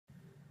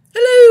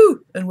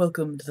and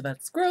welcome to the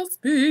That Squirrel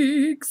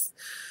Speaks.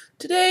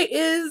 Today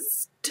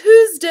is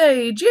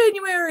Tuesday,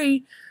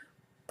 January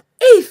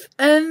 8th,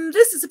 and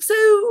this is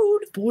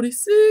episode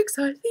 46,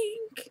 I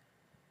think.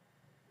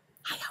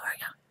 Hi, how are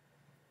you?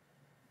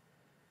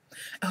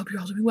 I hope you're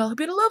all doing well. I hope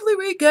you had a lovely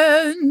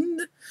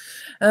weekend.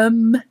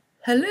 Hello,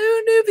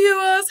 new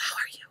viewers. How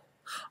are you?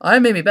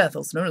 I'm Amy Beth,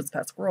 also known as the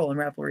Pat Squirrel and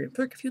Ravelry and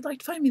Perk. If you'd like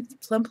to find me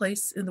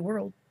someplace in the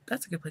world,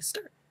 that's a good place to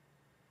start.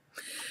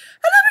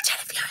 And number 10,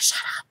 if you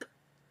shut up.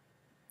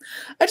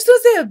 I just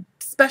want to say a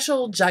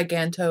special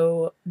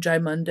gimundo,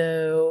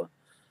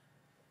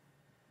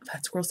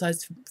 Pat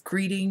Squirrel-sized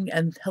greeting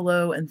and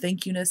hello and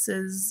thank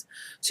younesses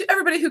to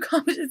everybody who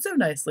commented so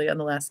nicely on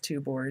the last two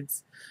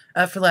boards,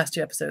 for the last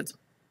two episodes.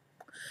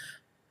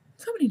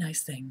 So many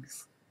nice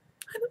things.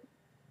 I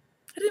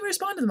didn't even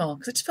respond to them all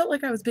because I just felt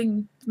like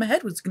my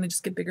head was going to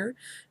just get bigger,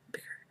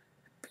 bigger,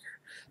 bigger.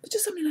 But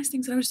just so many nice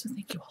things, and I just want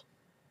to thank you all.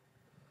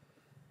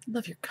 I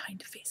love your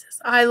kind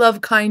faces. I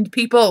love kind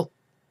people.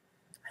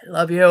 I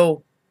love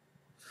you.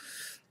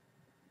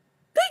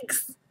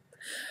 Thanks.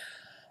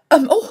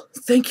 Oh,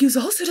 thank yous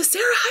also to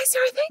Sarah. Hi,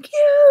 Sarah. Thank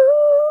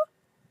you.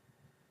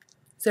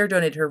 Sarah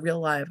donated her real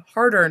live,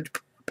 hard-earned,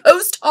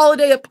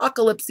 post-holiday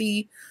apocalypse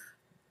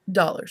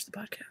dollars to the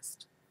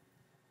podcast.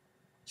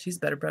 She's a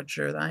better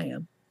budgeter than I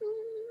am.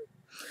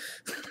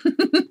 So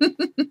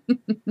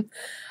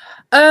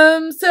I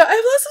have lots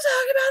to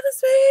talk about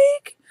this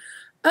week.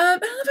 I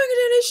don't know if I can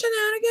do any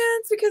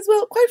shenanigans because,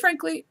 well, quite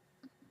frankly,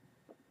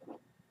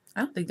 I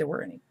don't think there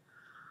were any.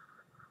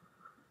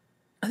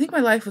 I think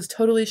my life was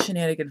totally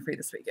shenanigan-free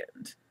this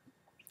weekend.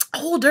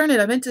 Oh, darn it,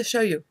 I meant to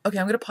show you. Okay,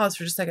 I'm going to pause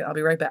for just a second. I'll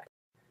be right back.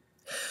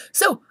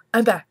 So,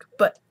 I'm back,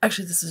 but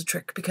actually this is a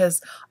trick because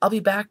I'll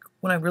be back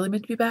when I'm really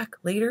meant to be back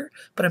later,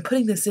 but I'm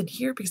putting this in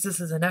here because this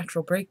is a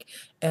natural break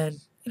and,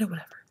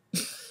 whatever.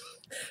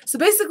 So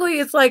basically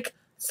it's like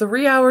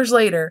 3 hours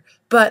later,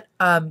 but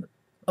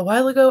a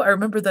while ago I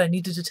remembered that I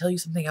needed to tell you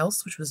something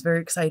else, which was very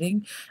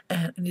exciting,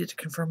 and I needed to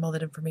confirm all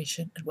that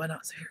information and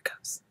whatnot, so here it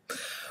goes.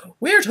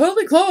 We are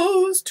totally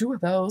close to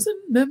 1,000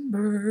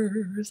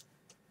 members.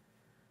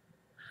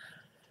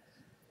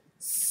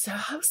 So,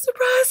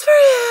 surprise for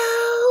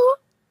you!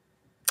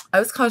 I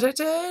was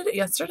contacted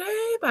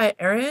yesterday by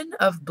Erin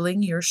of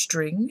Bling Your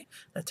String.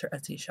 That's her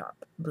Etsy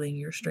shop, Bling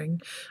Your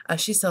String.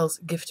 She sells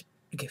gift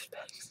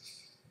bags.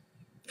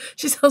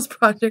 She sells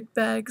project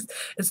bags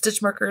and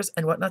stitch markers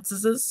and whatnot.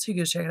 So you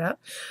go check it out.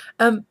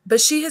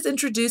 But she is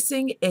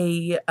introducing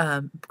a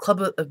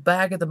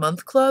bag of the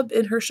month club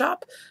in her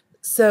shop.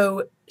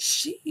 So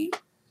she,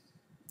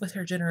 with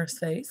her generous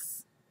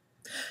face,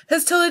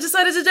 has totally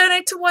decided to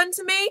donate one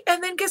to me.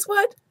 And then guess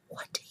what?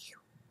 One to you.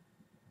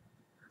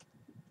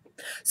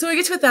 So when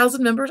we get to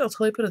 1,000 members, I'll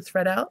totally put a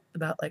thread out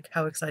about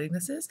how exciting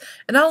this is.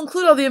 And I'll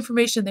include all the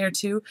information there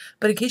too.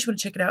 But in case you want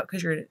to check it out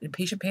because you're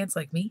impatient pants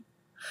like me,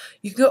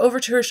 you can go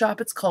over to her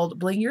shop. It's called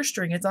Bling Your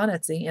String. It's on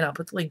Etsy, and I'll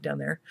put the link down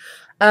there.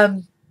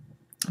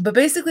 But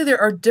basically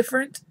there are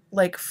different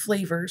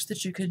flavors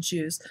that you can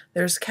choose.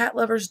 There's cat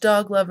lovers,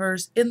 dog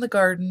lovers, in the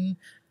garden,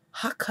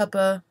 hot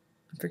cuppa,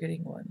 I'm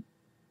forgetting one.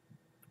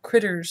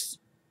 Critters,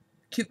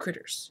 cute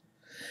critters.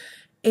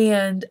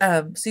 And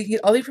so you can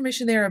get all the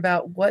information there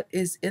about what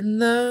is in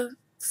the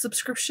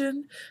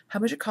subscription, how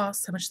much it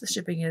costs, how much the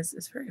shipping is.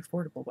 It's very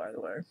affordable, by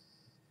the way.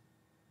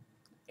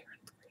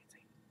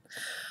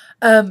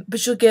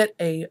 But you'll get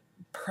a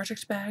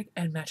project bag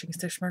and matching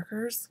stitch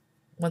markers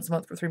once a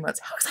month for 3 months.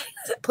 How exciting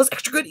is it? Plus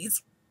extra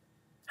goodies.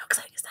 How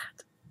exciting is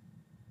that?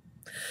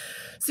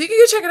 So you can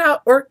go check it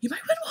out, or you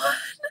might win one.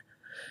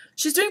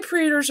 She's doing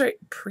pre-orders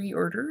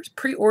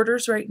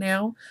right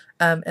now.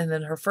 And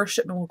then her first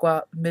shipment will go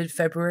out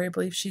mid-February, I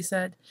believe she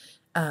said.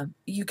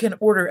 You can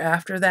order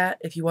after that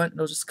if you want.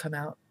 It'll just come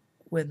out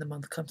when the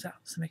month comes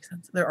out. Does that make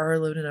sense? There are a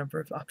limited number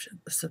of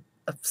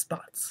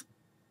spots.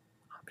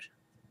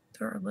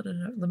 There are a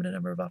limited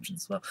number of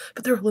options as well,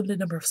 but there are a limited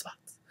number of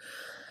spots.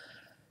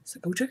 So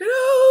go check it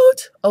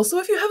out. Also,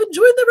 if you haven't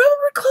joined the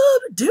Ravelry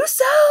Club, do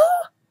so.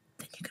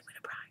 Then you can win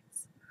a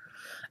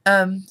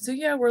prize. So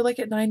yeah, we're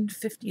at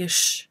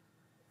 950-ish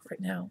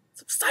right now.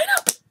 So sign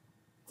up.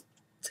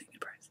 So you get a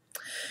prize.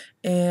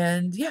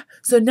 And yeah,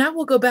 so now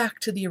we'll go back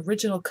to the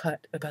original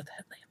cut about the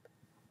headlamp.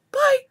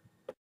 Bye.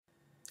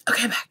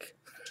 Okay, I'm back.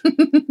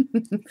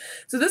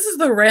 So this is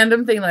the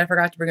random thing that I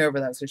forgot to bring over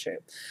that I was going to show you.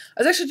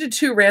 I was actually doing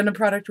 2 random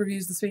product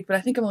reviews this week, but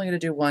I think I'm only going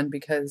to do 1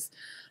 because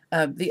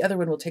the other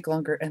one will take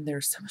longer and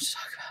there's so much to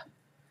talk about.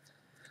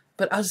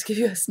 But I'll just give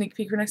you a sneak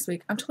peek for next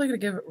week. I'm totally going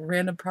to give a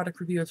random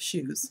product review of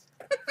shoes.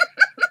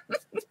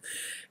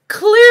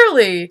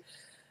 Clearly,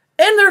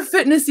 and they're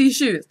fitnessy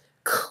shoes.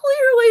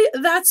 Clearly,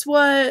 that's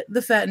what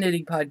the Fat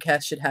Knitting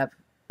podcast should have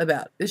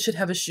about. It should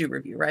have a shoe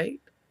review, right?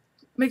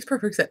 Makes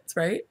perfect sense,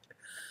 right?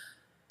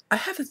 I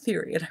have a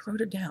theory, and I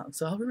wrote it down,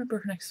 so I'll remember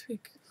for next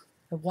week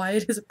of why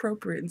it is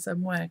appropriate in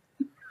some way.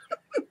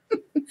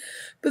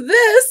 But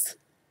this,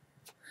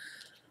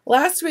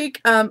 last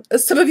week,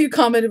 some of you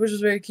commented, which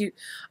was very cute.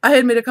 I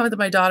had made a comment that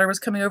my daughter was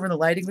coming over and the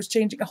lighting was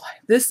changing. Oh,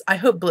 I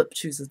hope Blip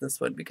chooses this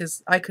one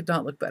because I could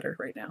not look better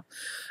right now.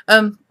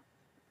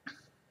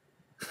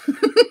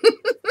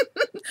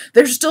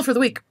 They're still for the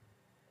week.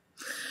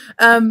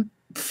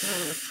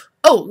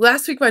 Oh,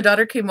 last week my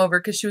daughter came over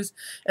because she was,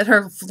 and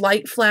her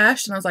light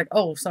flashed, and I was like,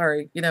 oh,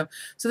 sorry, you know.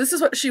 So this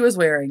is what she was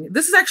wearing.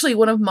 This is actually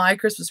one of my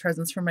Christmas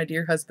presents from my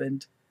dear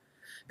husband,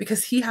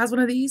 because he has one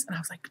of these, and I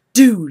was like,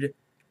 dude,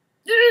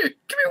 give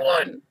me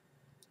one.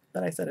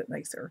 But I said it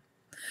nicer.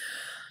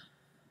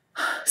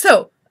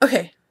 So,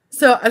 okay.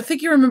 So I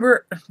think you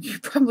remember, you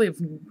probably have,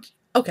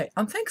 okay,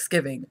 on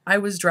Thanksgiving, I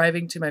was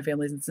driving to my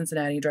family's in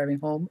Cincinnati, driving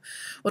home.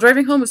 Well,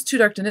 driving home, it was too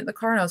dark to knit in the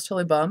car, and I was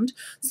totally bummed.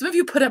 Some of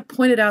you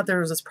pointed out there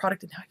was this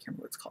product, and now I can't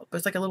remember what it's called, but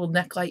it's like a little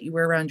neck light you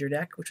wear around your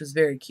neck, which was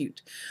very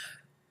cute.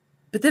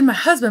 But then my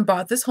husband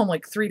bought this home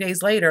like 3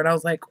 days later, and I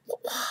was like,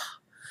 whoa.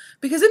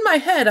 Because in my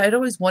head, I'd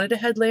always wanted a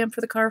headlamp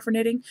for the car for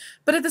knitting,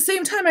 but at the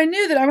same time, I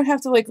knew that I would have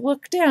to like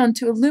look down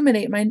to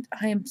illuminate my,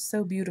 I am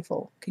so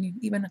beautiful. Can you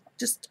even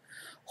just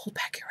hold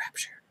back your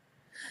rapture?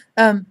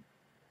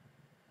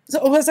 So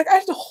I was like, I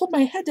have to hold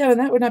my head down and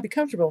that would not be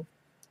comfortable.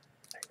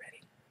 Are you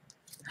ready?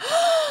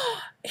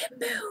 It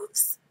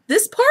moves.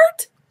 This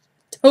part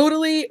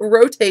totally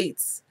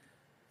rotates.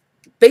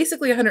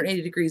 Basically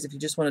 180 degrees if you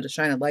just wanted to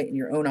shine a light in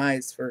your own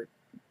eyes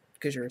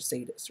because you're a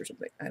sadist or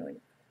something. I don't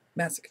know.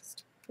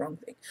 Masochist. Wrong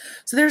thing.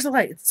 So there's a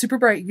light. It's super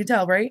bright. You can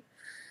tell, right?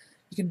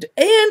 You can,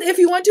 and if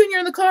you want to and you're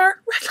in the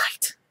car, red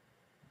light.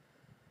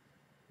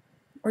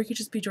 Or you could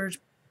just be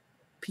George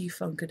P.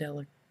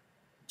 Funkadelic.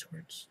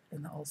 George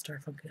and the All-Star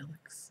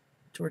Funkadelics.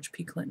 George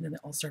P. Clinton and the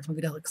All-Star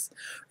Funkadelics.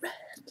 Red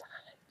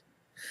light.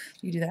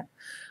 You do that.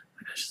 Oh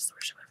my gosh, this is the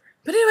worst show ever.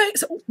 But anyway,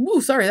 so,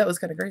 ooh, sorry, that was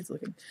kind of crazy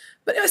looking.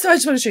 But anyway, so I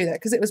just want to show you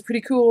that because it was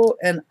pretty cool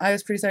and I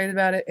was pretty excited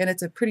about it. And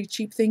it's a pretty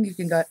cheap thing you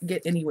can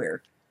get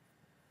anywhere.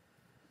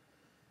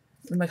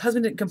 And my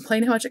husband didn't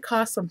complain how much it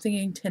cost, so I'm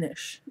thinking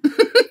 10-ish.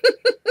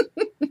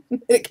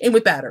 It came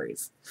with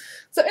batteries.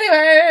 So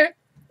anyway,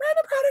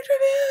 random product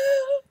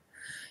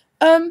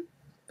review.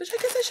 Which I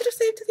guess I should have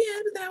saved to the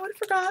end, but then I would have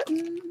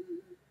forgotten.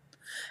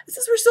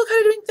 Since we're still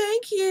kind of doing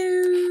thank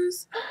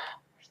yous.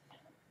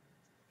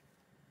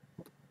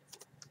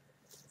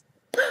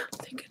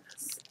 Thank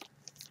goodness.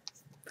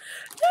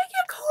 Thank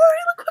you,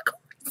 Corey. Look what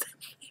Corey sent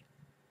me.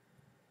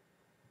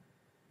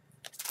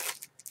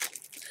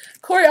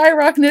 Corey I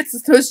Rock Knits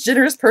is the most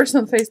generous person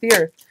on the face of the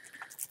earth.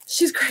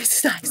 She's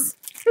crazy nice.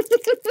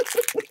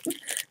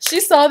 She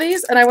saw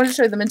these, and I wanted to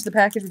show them into the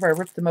package before I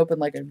ripped them open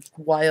like a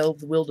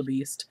wild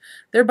wildebeest.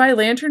 They're by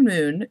Lantern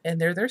Moon, and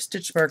they're their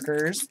stitch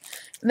markers.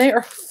 And they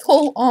are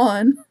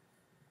full-on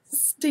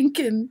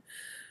stinking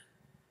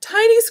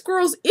tiny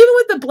squirrels, even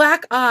with the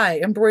black eye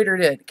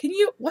embroidered in. Can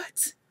you,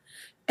 what?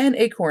 And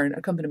acorn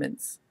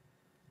accompaniments.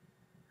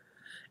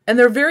 And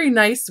they're very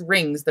nice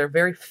rings. They're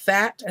very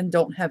fat and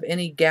don't have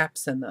any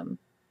gaps in them.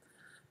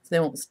 So they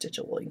won't stitch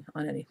a woolly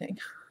on anything.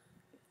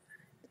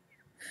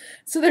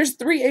 So there's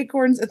 3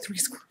 acorns and 3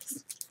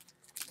 squirrels.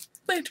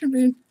 Lantern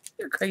Moon,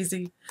 you're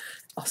crazy.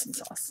 Awesome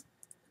sauce.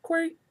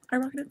 Corey, I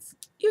Rock Knits,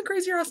 even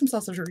crazier awesome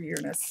sauce of your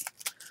earness.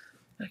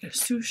 Like a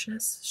sous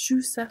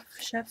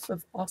chef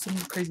of awesome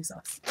crazy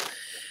sauce.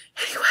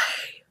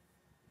 Anyway,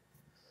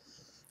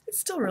 it's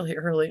still really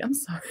early. I'm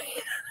sorry.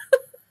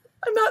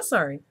 I'm not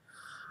sorry.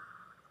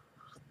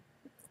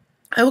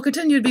 I will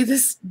continue to be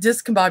this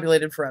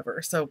discombobulated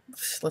forever, so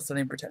let's not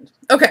even pretend.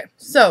 Okay,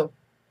 so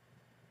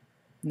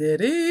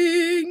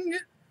knitting.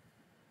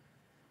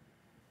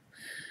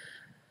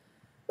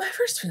 My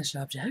first finished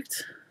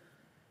object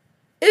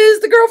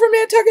is the Girl from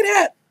Nantucket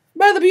Hat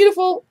by the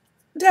beautiful,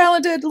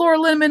 talented Laura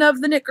Linneman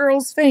of the Knit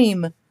Girls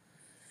fame.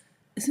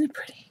 Isn't it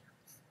pretty?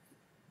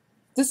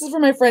 This is for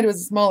my friend who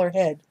has a smaller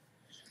head,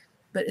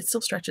 but it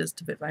still stretches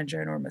to fit my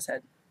ginormous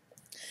head.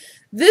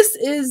 This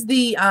is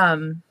the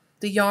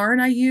yarn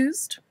I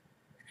used.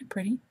 Isn't it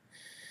pretty?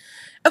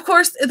 Of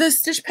course, the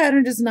stitch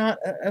pattern does not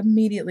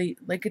immediately,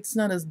 like, it's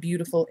not as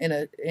beautiful in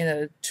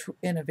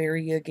a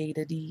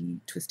variegated-y,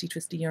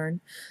 twisty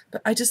yarn.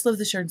 But I just love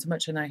this yarn so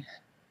much, and I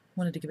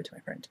wanted to give it to my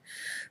friend.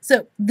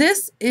 So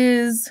this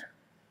is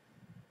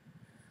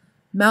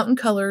Mountain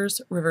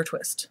Colors River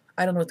Twist.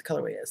 I don't know what the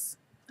colorway is.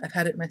 I've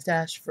had it in my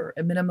stash for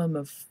a minimum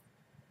of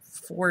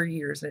 4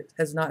 years, and it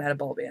has not had a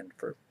ball band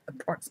for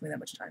approximately that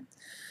much time.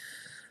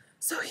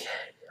 So yay!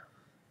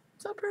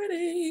 So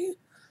pretty.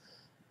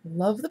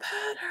 Love the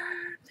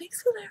pattern.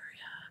 Thanks, Valeria.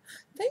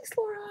 Thanks,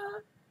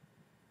 Laura.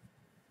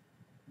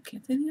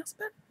 Can't say anything else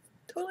about it.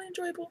 Totally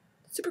enjoyable.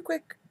 Super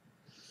quick.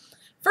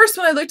 First,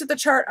 when I looked at the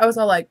chart, I was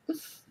all like,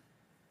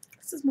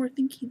 this is more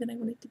thinky than I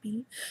want it to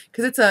be.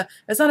 Because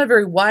it's not a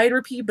very wide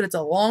repeat, but it's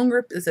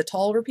a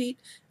tall repeat.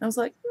 And I was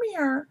like,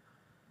 meow.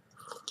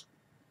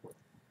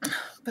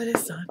 But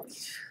it's not.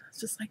 It's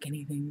just like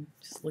anything.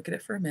 Just look at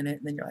it for a minute,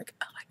 and then you're like,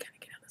 oh, I kind of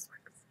get how this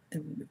works.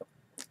 And we move on.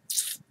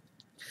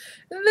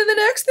 And then the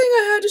next thing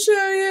I had to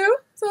show you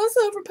is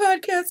also from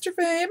podcaster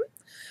fame,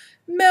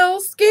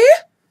 Melski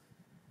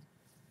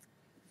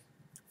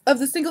of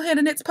the Single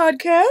Handed Knits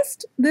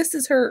podcast. This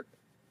is her,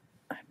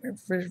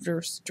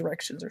 reverse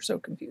directions are so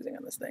confusing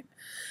on this thing.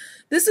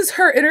 This is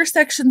her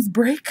intersections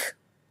break.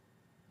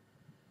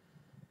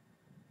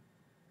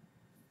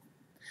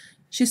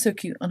 She's so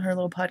cute. On her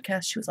little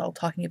podcast, she was all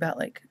talking about,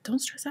 like, don't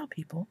stress out,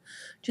 people.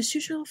 Just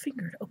use your little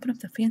finger to open up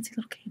the fancy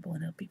little cable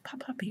and it'll be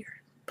pop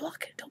here.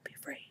 Block it. Don't be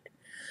afraid.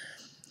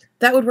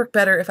 That would work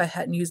better if I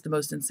hadn't used the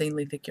most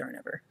insanely thick yarn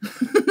ever.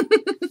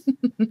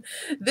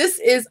 This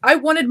is, I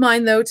wanted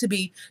mine though to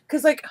be,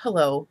 because like,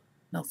 hello,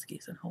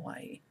 Nelsky's in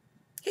Hawaii.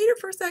 Hate her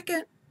for a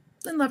second,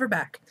 then love her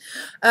back.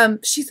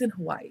 She's in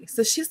Hawaii,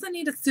 so she doesn't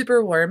need a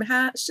super warm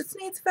hat. She just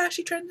needs a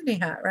fashy,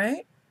 trendy hat,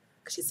 right?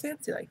 Because she's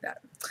fancy like that.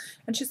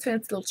 And she's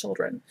fancy little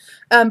children.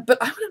 But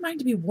I wanted mine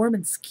to be warm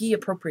and ski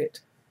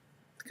appropriate,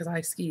 because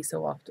I ski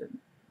so often.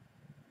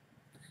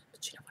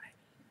 But you know what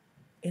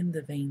I mean? In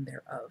the vein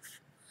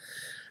thereof.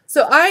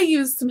 So I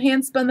used some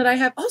hand spun that I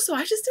have. Also,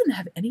 I just didn't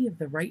have any of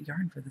the right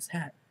yarn for this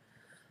hat.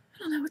 I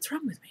don't know what's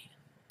wrong with me.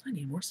 I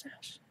need more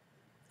stash.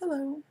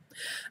 Hello.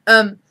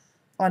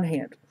 On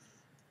hand.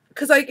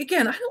 Because, like,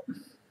 again, I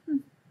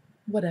don't,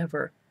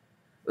 whatever.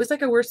 It was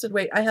like a worsted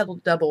weight. I had a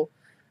double.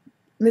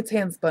 And it's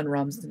hand spun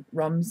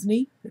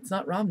Romsey. It's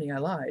not Romney, I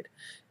lied.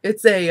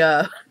 It's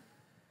a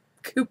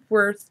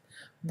Coopworth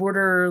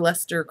Border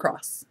Leicester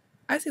cross.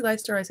 I say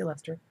Leicester, I say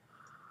Leicester.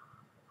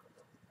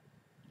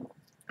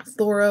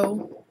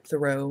 Thoreau.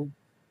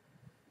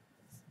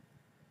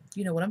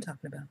 You know what I'm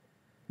talking about.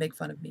 Make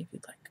fun of me if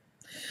you'd like.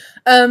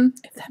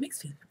 If that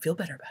makes you feel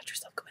better about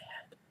yourself, go ahead.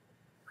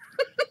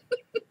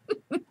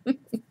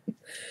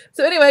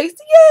 So anyways,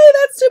 yay,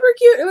 that's super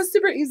cute. It was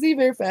super easy,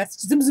 very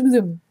fast. Zoom, zoom,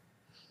 zoom.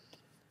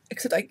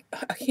 Except I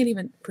can't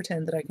even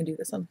pretend that I can do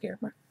this on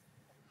camera.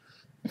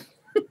 So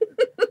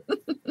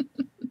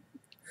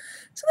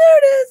there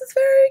it is. It's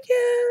very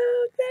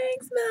cute.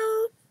 Thanks,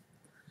 Mel.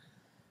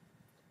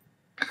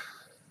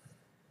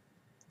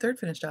 Third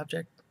finished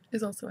object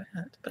is also a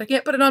hat, but I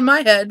can't put it on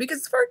my head because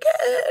it's for a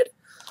kid.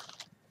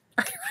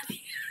 Are you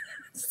ready?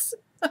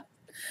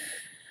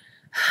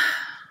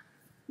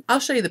 I'll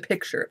show you the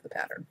picture of the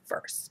pattern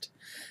first.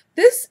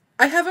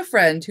 I have a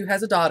friend who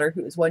has a daughter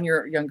who is 1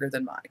 year younger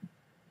than mine.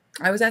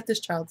 I was at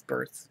this child's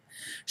birth.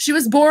 She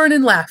was born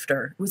in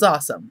laughter. It was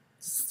awesome.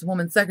 This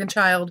woman's second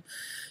child.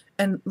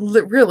 And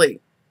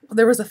really,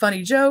 there was a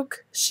funny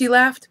joke. She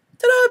laughed.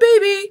 Ta-da,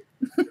 baby!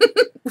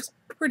 It was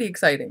pretty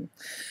exciting.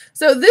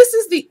 So this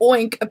is the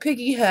Oink, a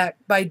Piggy Hat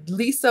by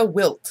Lisa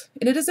Wilt.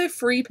 And it is a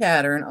free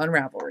pattern on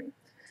Ravelry.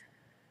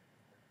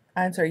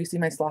 I'm sorry, you see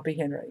my sloppy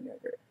handwriting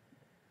over it.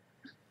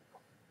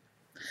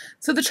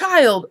 So the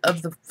child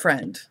of the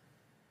friend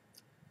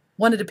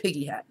wanted a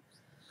piggy hat.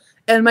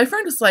 And my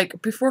friend was like,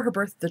 before her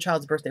the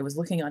child's birthday, was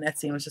looking on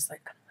Etsy and was just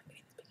like, I don't like any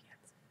of these piggy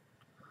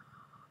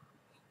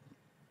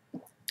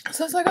hats.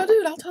 So I was like, oh,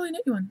 dude, I'll totally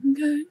knit you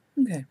one.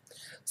 Okay.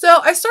 So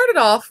I started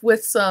off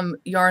with some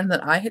yarn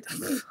that I had.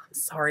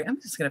 Sorry,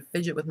 I'm just going to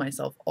fidget with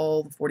myself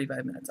all the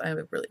 45 minutes. I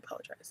really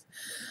apologize.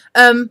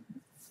 I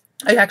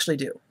actually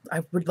do.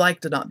 I would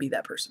like to not be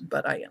that person,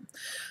 but I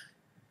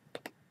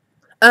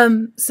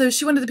am. So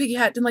she wanted the piggy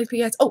hat, didn't like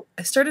piggy hats. Oh,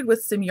 I started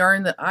with some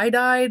yarn that I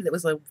dyed that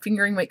was a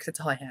fingering weight because that's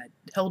all I had.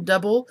 Held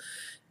double.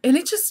 And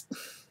it just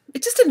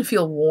didn't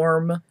feel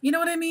warm. You know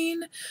what I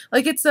mean?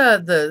 Like it's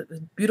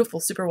the beautiful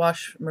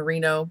superwash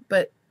merino,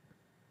 but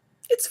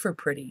it's for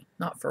pretty,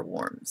 not for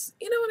warms.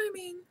 You know what I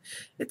mean?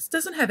 It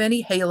doesn't have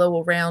any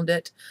halo around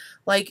it.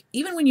 Like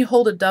even when you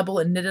hold a double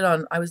and knit it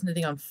on, I was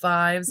knitting on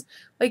 5s,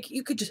 like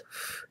you could just,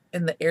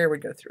 and the air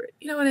would go through it.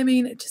 You know what I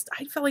mean?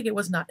 I felt like it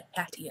was not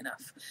hatty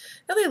enough.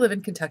 Now they live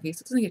in Kentucky,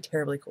 so it doesn't get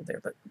terribly cold there,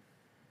 but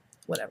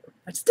whatever.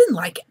 I just didn't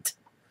like it.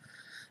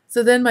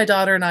 So then my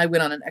daughter and I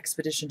went on an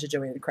expedition to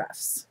Joann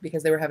Crafts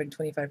because they were having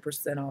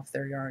 25% off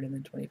their yarn and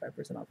then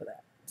 25% off of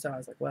that. So I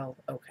was like, well,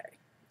 okay.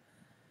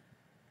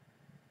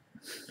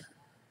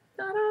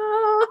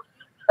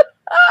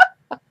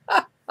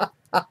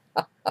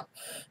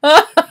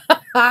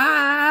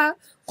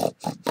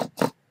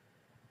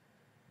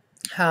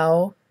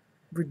 How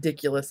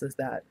ridiculous is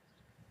that?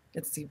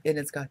 It's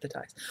got the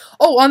ties.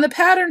 Oh, on the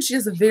pattern, she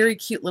has a very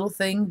cute little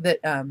thing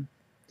that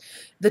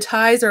the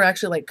ties are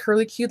actually like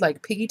curly cued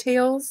like piggy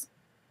tails.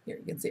 Here,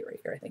 you can see it right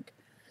here, I think.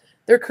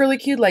 They're curly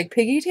cued like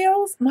piggy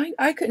tails.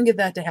 I couldn't get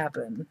that to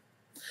happen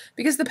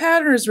because the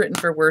pattern is written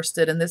for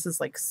worsted and this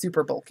is like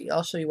super bulky.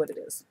 I'll show you what it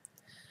is.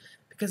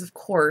 Because of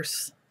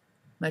course,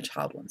 my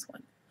child wants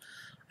one.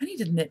 I need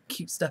to knit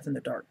cute stuff in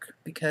the dark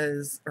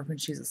or when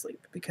she's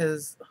asleep,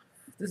 because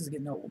this is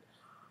getting old.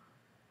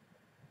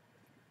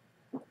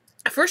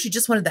 At first she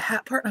just wanted the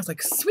hat part and I was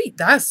like, sweet,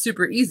 that's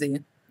super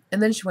easy.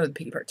 And then she wanted the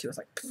piggy part too. I was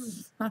like,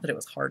 not that it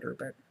was harder,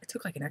 but it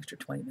took like an extra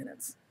 20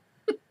 minutes.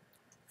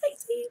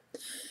 Crazy.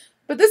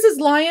 But this is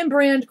Lion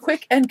Brand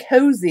Quick and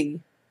Cozy,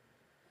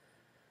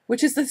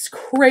 which is this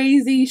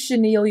crazy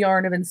chenille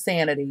yarn of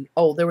insanity.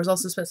 Oh, there was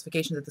also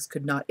specification that this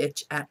could not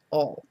itch at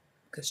all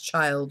because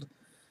child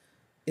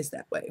is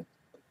that way.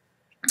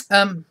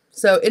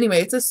 So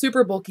anyway, it's a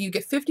super bulky. You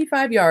get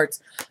 55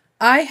 yards.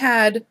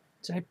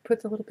 Did I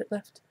put a little bit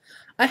left?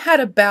 I had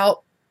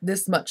about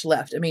this much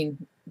left. I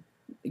mean,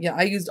 yeah,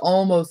 I used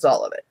almost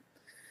all of it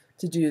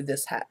to do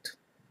this hat,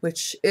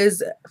 which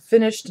is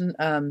finished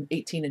in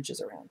 18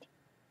 inches around,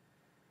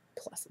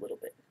 plus a little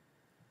bit.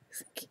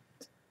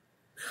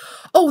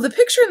 Oh, the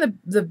picture in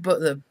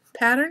the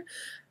pattern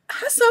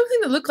has something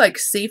that look like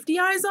safety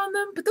eyes on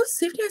them, but those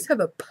safety eyes have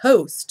a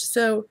post.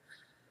 So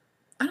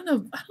I don't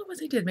know what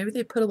they did. Maybe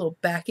they put a little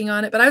backing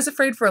on it, but I was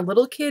afraid for a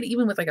little kid,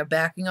 even with like a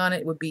backing on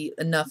it, would be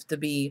enough to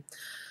be.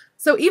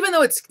 So even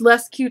though it's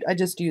less cute, I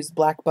just used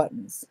black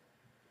buttons,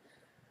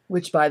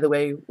 which by the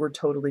way, were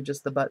totally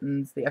just the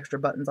buttons, the extra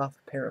buttons off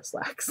a pair of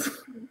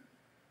slacks.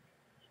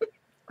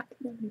 I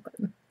didn't have any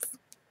buttons.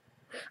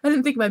 I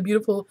didn't think my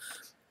beautiful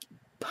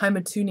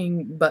Pima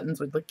tuning buttons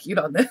would look cute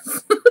on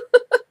this.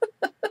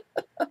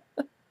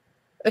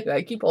 Anyway,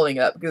 I keep holding it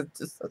up because it's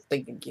just so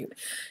stinking cute.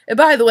 And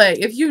by the way,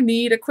 if you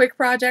need a quick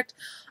project,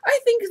 I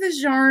think this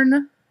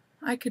yarn,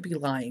 I could be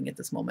lying at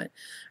this moment.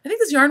 I think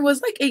this yarn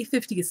was like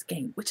 $8.50 a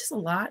skein, which is a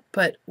lot,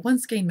 but one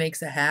skein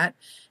makes a hat.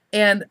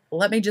 And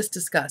let me just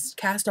discuss,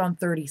 cast on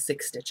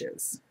 36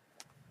 stitches.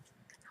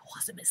 How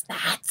awesome is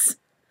that?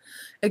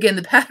 Again,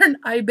 the pattern,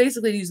 I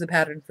basically use the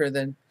pattern for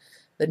the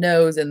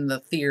nose and the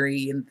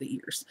theory and the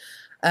ears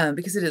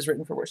because it is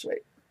written for worsted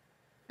weight.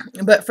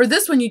 But for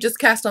this one, you just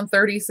cast on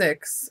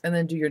 36 and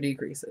then do your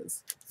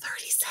decreases.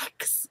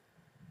 36!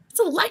 It's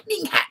a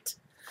lightning hat!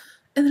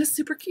 And then it's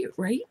super cute,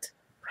 right?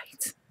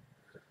 Right.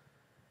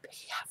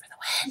 Biggie hat for the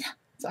win.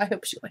 So I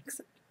hope she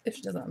likes it. If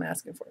she doesn't, I'm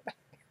asking for it back.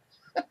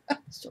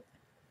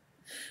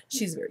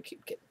 She's a very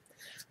cute kid.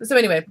 So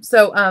anyway,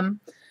 so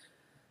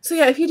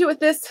yeah, if you do it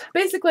with this,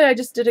 basically I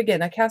just did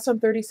again. I cast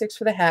on 36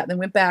 for the hat, and then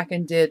went back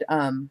and did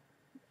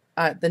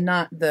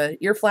the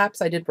ear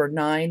flaps I did were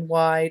 9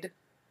 wide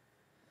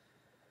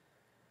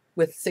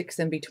with 6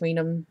 in between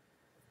them.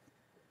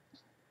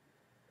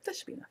 That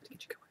should be enough to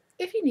get you going.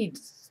 If you need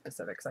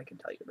specifics, I can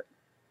tell you. But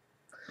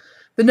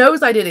the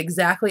nose I did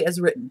exactly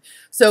as written.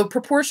 So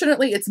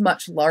proportionately, it's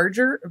much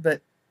larger,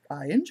 but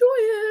I enjoy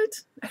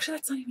it. Actually,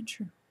 that's not even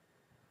true.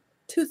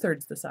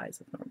 2/3 the size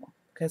of normal.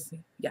 Because,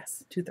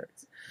 yes,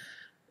 2/3.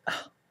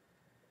 Oh.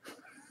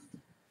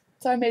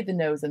 So I made the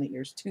nose and the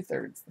ears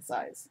 2/3 the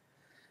size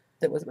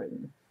that was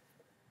written.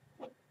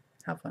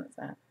 How fun is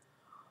that?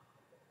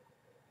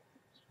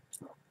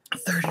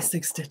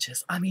 36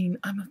 stitches. I mean,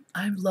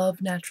 I love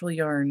natural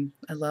yarn.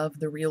 I love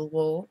the real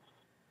wool.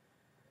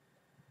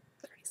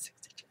 36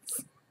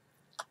 stitches.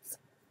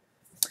 Awesome.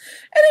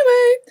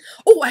 Anyway,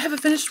 oh, I have a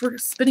finished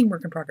spinning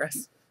work in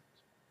progress.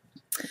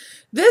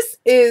 This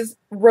is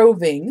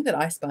roving that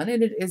I spun,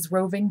 and it is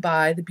roving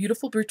by the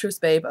beautiful Boutros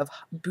Babe of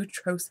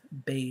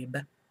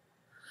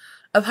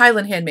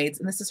Highland Handmaids,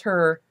 and this is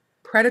her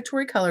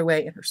Predatory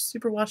colorway and her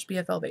superwash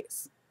BFL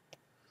base.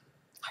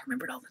 I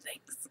remembered all the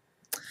things.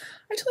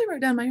 I totally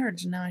wrote down my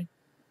yardage, and now it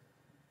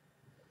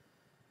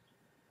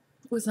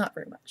was not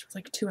very much. It was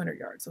like 200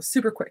 yards, so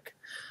super quick.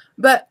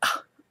 But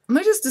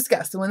let me just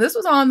discuss. So when this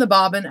was on the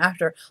bobbin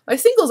after my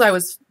singles, I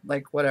was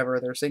like, whatever,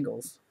 they're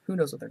singles. Who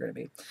knows what they're going to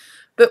be?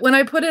 But when I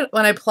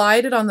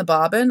applied it on the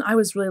bobbin, I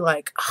was really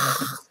like,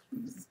 oh,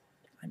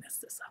 I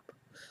messed this up.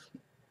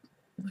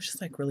 I was just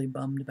like really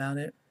bummed about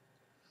it.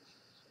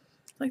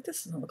 Like,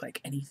 this doesn't look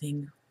like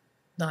anything,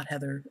 not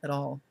Heather at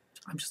all.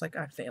 I'm just like,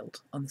 I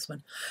failed on this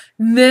one.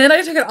 And then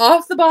I took it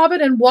off the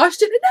bobbin and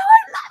washed it, and now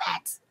I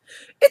love it.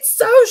 It's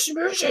so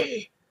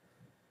smooshy.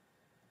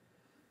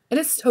 And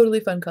it's totally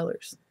fun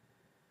colors.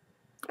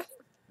 I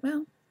think,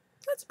 well,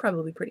 that's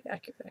probably pretty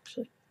accurate,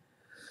 actually.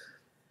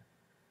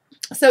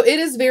 So it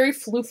is very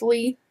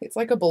floofly. It's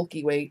like a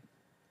bulky weight.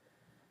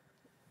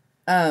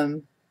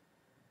 But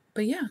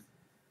yeah,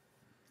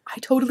 I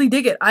totally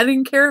dig it. I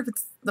didn't care if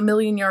it's a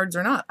million yards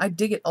or not. I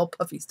dig it all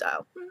puffy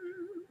style.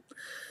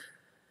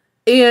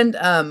 And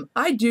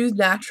I do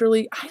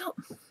naturally,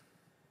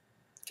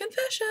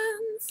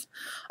 confessions.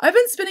 I've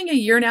been spinning a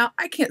year now.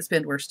 I can't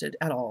spin worsted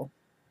at all.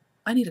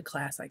 I need a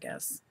class, I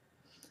guess.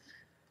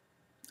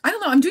 I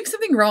don't know. I'm doing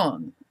something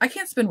wrong. I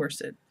can't spin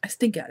worsted. I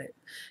stink at it.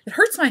 It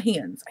hurts my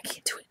hands. I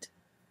can't do it.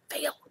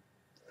 Fail.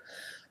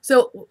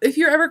 So if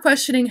you're ever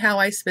questioning how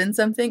I spin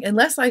something,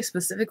 unless I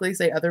specifically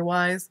say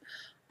otherwise,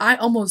 I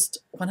almost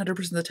 100%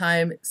 of the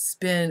time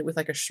spin with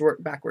like a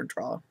short backward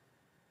draw.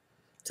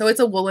 So it's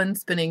a woolen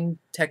spinning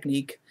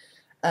technique.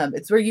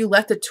 It's where you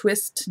let the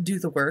twist do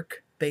the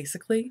work,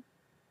 basically.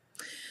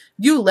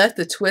 You let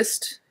the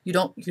twist,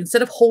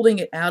 instead of holding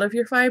it out of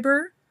your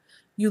fiber,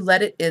 you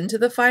let it into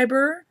the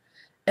fiber,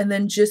 and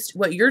then just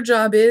what your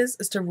job is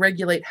to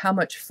regulate how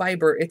much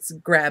fiber it's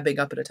grabbing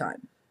up at a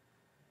time.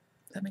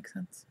 Does that make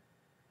sense?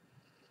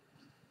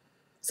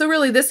 So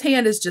really, this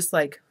hand is just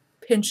like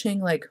pinching,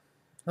 like,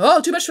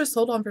 oh, too much twist,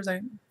 hold on for a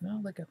second.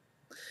 No, let go.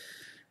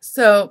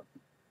 So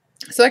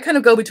I kind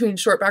of go between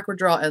short backward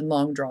draw and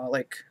long draw.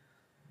 Like,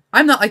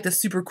 I'm not like the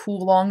super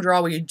cool long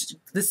draw where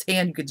this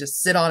hand you could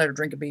just sit on it or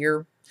drink a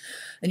beer.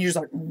 And you're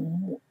just like,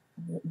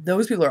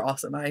 those people are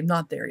awesome. I'm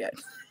not there yet.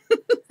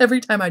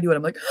 Every time I do it,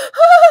 I'm like,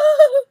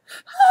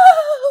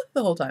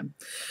 the whole time.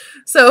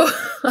 So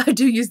I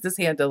do use this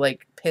hand to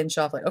like pinch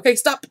off, like, okay,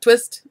 stop,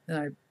 twist. And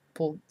I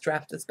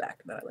draft this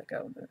back, and then I let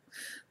go.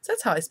 So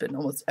that's how I spin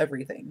almost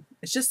everything.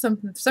 It's just for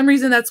some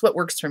reason that's what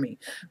works for me.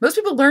 Most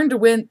people learn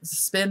to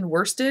spin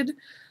worsted.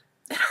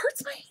 It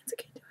hurts my hands.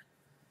 I can't do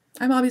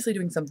it. I'm obviously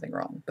doing something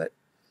wrong, but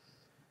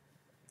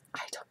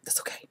that's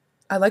okay.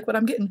 I like what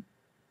I'm getting.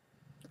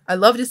 I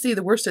love to see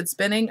the worsted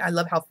spinning. I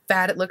love how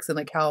fat it looks and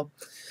like how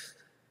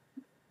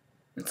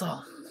it's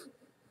all.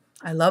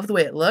 I love the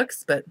way it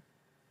looks, but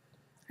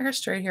I got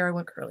straight hair. I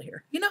want curly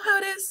hair. You know how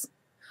it is,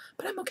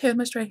 but I'm okay with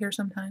my straight hair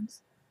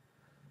sometimes.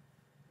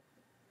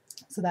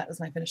 So that was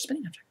my finished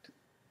spinning object.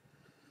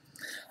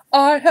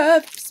 I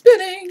have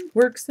spinning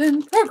works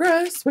in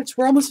progress, which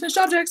were almost finished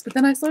objects, but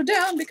then I slowed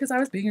down because I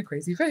was being a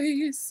crazy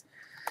face.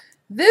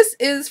 This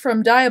is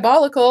from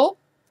Diabolical.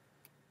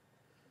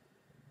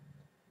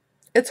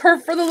 It's her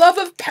For the Love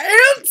of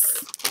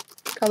Pants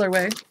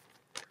colorway.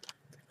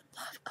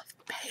 Love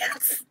of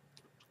pants.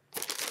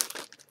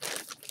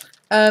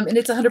 And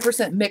it's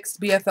 100%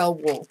 mixed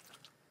BFL wool.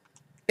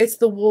 It's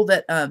the wool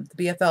that the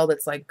BFL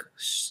that's like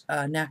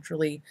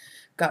naturally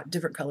got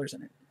different colors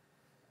in it.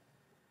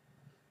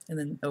 And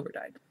then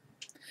overdyed.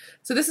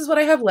 So this is what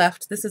I have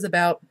left. This is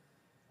about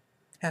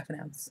half an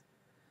ounce.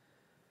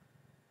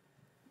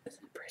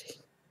 Isn't it pretty?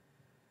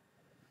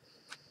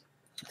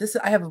 This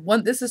I have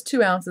one. This is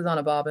 2 ounces on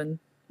a bobbin.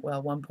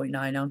 Well,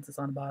 1.9 ounces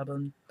on a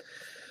bobbin.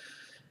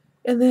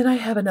 And then I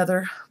have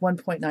another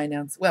 1.9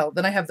 ounce. Well,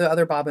 then I have the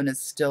other bobbin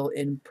is still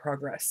in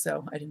progress,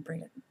 so I didn't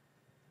bring it.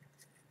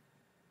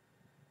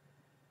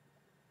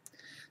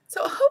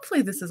 So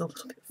hopefully this is a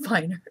little bit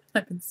finer.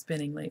 I've been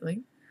spinning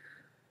lately.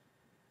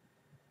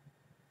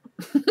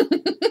 I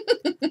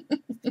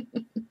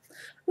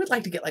would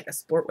like to get like a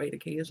sport weight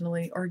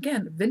occasionally, or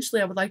again,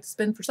 eventually I would like to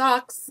spin for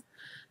socks,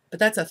 but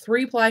that's a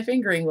 3-ply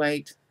fingering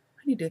weight.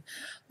 I think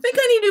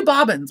I need new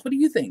bobbins. What do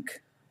you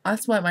think?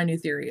 That's what my new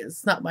theory is.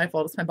 It's not my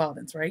fault. It's my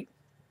bobbins, right?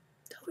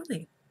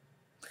 Totally.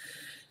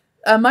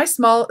 My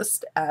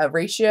smallest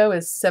ratio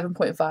is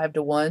 7.5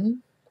 to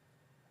 1,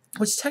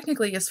 which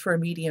technically is for a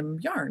medium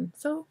yarn.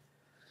 So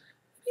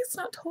maybe it's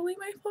not totally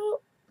my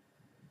fault.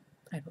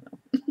 I don't know.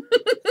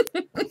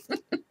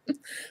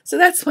 So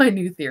that's my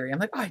new theory. I'm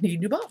like, oh, I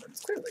need new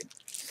bobbins, clearly.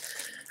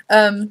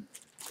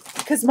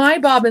 Because my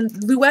bobbin,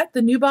 Luette,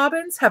 the new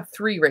bobbins, have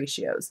 3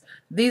 ratios.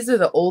 These are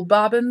the old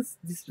bobbins.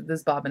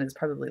 This bobbin is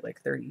probably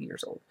like 30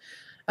 years old.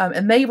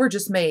 And they were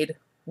just made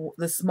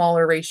the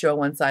smaller ratio on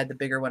one side, the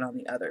bigger one on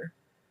the other.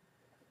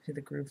 See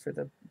the groove for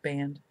the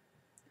band.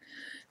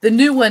 The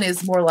new one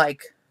is more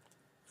like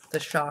the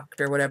shocked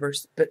or whatever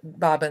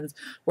bobbins,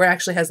 where it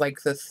actually has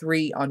like the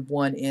 3 on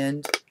one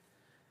end.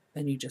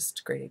 And you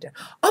just grade it down.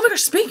 Oh my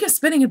gosh, speaking of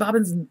spinning and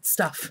bobbins and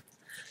stuff.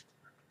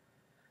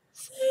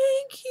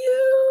 Thank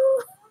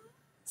you,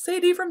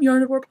 Sadie from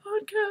Yarnivore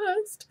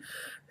Podcast,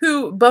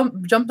 who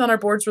jumped on our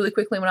boards really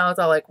quickly when I was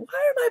all like, why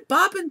are my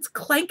bobbins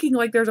clanking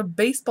like there's a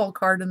baseball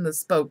card in the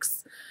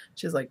spokes?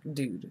 She's like,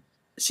 dude.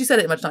 She said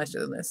it much nicer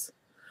than this.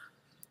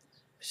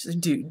 She's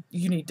like, dude,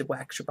 you need to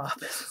wax your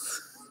bobbins.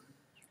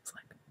 It's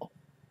like, oh.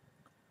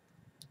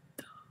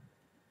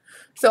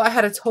 So I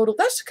had a total,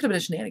 that could have been a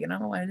shenanigan. I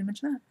don't know why I didn't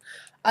mention that.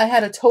 I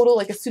had a total,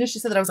 like as soon as she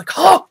said that, I was like,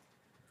 oh!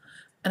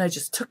 And I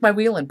just took my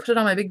wheel and put it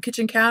on my big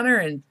kitchen counter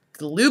and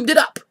lubed it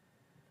up.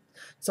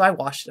 So I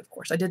washed it, of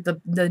course. I did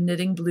the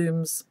Knitting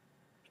Blooms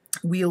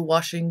wheel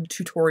washing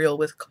tutorial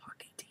with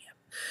Cocky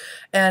DM.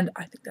 And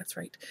I think that's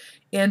right.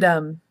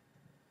 And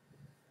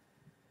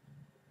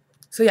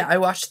so yeah, I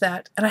washed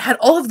that. And I had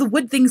all of the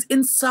wood things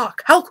in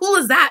stock. How cool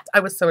is that?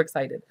 I was so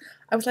excited.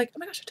 I was like, oh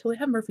my gosh, I totally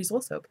have Murphy's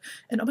Wool Soap.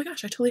 And oh my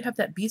gosh, I totally have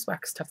that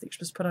beeswax stuff that you're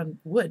supposed to put on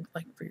wood,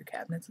 like for your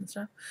cabinets and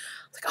stuff. I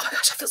was like, oh my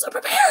gosh, I feel so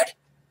prepared.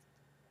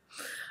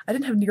 I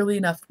didn't have nearly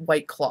enough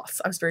white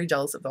cloths. I was very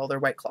jealous of all their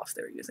white cloths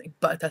they were using,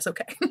 but that's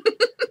okay.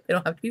 They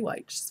don't have to be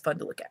white. It's just fun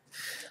to look at.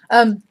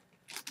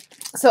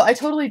 So I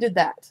totally did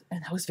that,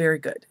 and that was very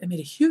good. It made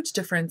a huge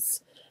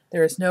difference.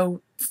 There is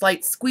no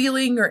slight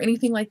squealing or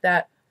anything like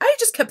that. I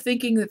just kept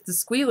thinking that the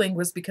squealing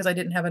was because I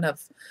didn't have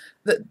enough.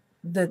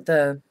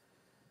 The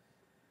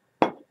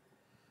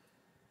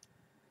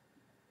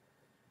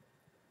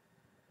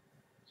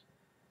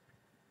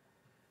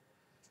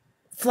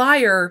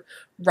flyer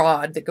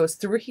rod that goes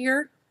through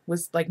here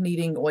was like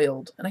needing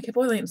oiled, and I kept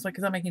oiling it. It's like,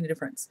 is that making a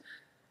difference?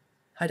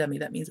 Hi, dummy.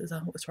 That means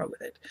what's wrong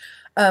with it.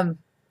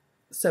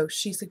 So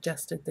she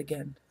suggested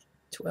again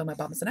to oil my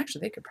bobbins, and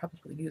actually they could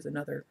probably use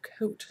another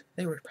coat.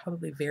 They were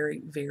probably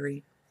very,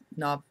 very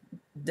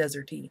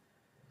deserty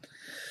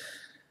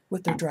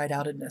with their dried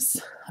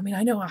outedness. I mean,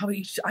 I know how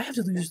I have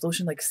to use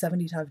lotion like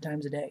 75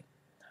 times a day.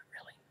 Not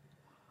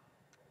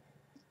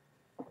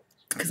really.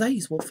 Because I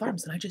use Wolf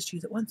Farms and I just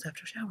use it once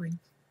after showering.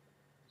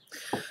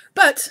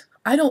 But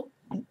I don't,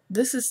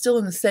 this is still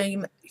in the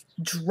same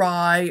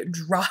dry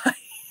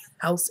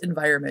house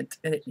environment,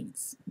 and it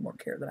needs more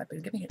care than I've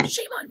been giving it.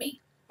 Shame on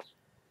me.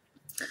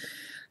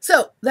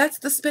 So that's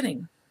the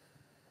spinning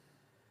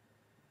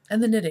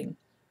and the knitting.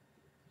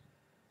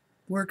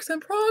 Works in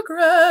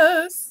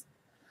progress.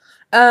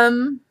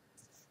 I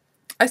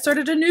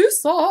started a new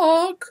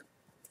sock.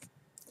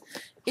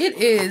 It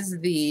is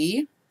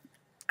the,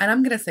 and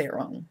I'm gonna say it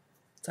wrong,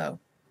 so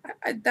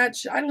I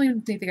don't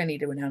even think I need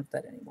to announce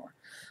that anymore.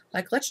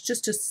 Like, let's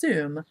just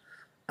assume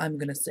I'm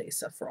gonna say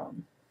stuff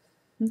wrong.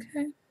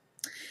 Okay,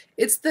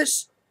 it's the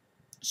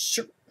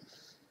shirt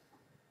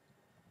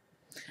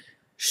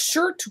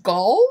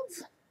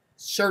golf,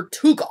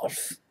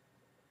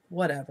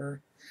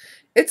 whatever.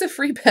 It's a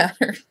free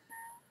pattern.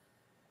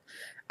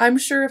 I'm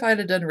sure if I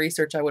had done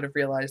research, I would have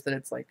realized that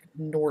it's like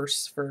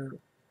Norse for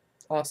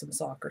awesome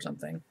sock or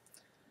something.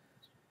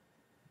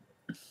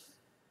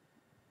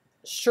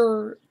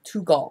 Sure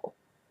to Gall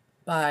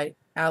by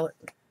Alice.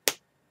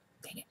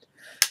 Dang it.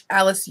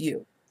 Alice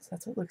Yu. So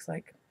that's what it looks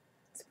like.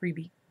 It's a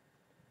freebie.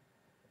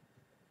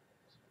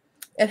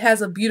 It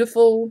has a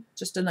beautiful,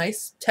 just a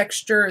nice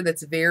texture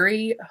that's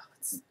very,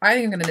 I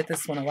think I'm going to knit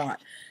this one a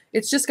lot.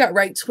 It's just got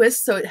right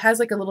twists, so it has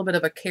like a little bit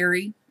of a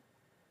carry,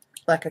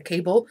 like a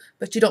cable,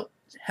 but you don't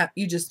have,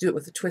 you just do it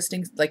with the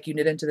twisting, like you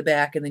knit into the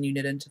back and then you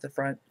knit into the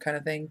front kind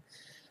of thing.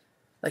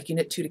 Like you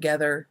knit two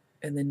together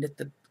and then knit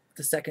the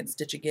second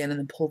stitch again and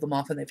then pull them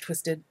off and they've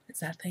twisted. It's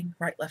that thing,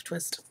 right, left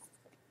twist.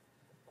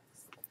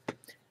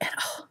 And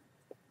oh,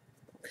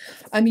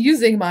 I'm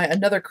using my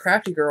Another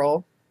Crafty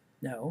Girl.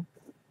 No,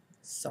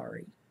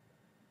 sorry.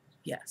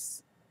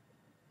 Yes.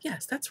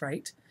 Yes, that's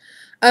right.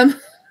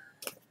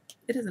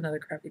 It is Another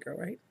Crafty Girl,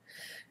 right?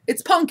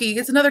 It's Punky.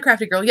 It's Another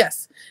Crafty Girl,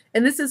 yes.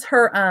 And this is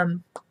her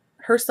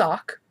her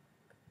sock.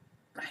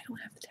 I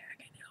don't have the tag,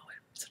 I know.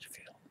 I'm such a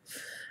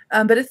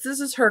fail. But this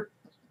is her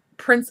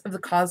Prince of the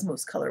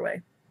Cosmos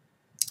colorway.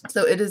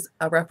 So it is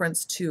a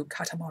reference to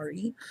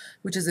Katamari,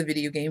 which is a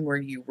video game where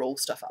you roll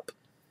stuff up.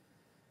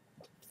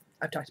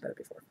 I've talked about it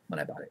before when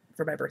I bought it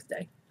for my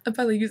birthday. I'm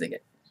finally using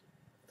it.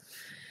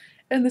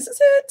 And this is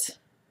it.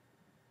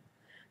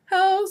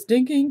 How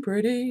stinking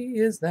pretty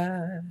is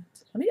that?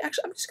 Let me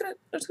actually, I'm just gonna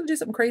do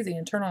something crazy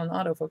and turn on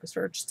autofocus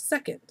for just a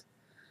second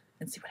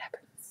and see what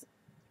happens.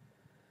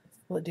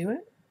 Will it do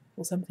it?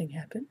 Will something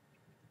happen?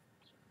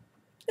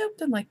 Nope,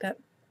 doesn't like that.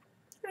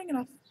 Turning it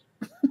off.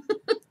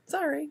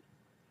 Sorry.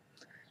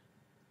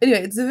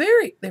 Anyway, it's a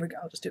very, there we go,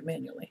 I'll just do it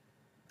manually.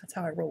 That's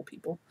how I roll,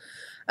 people.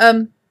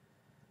 So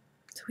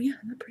yeah,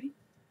 isn't that pretty?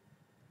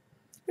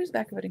 Here's the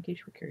back of it in case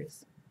you were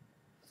curious.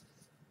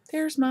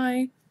 There's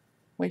my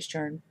waist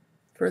yarn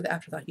for the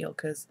Afterthought heel,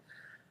 because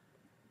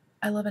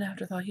I love an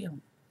Afterthought heel.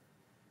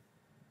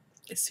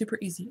 It's super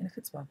easy and it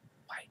fits well.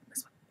 Why?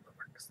 This one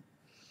works.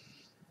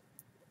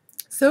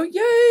 So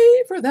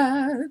yay for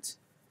that.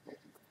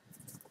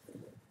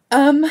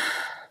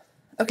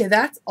 Okay,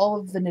 that's all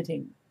of the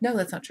knitting. No,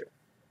 that's not true.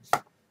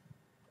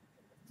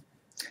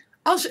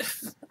 I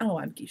don't know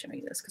why I'm keep showing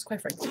you this, because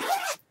quite frankly,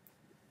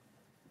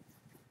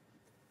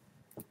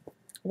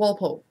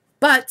 Walpole.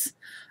 But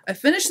I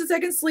finished the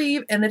second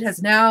sleeve and it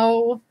has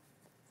now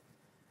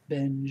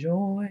been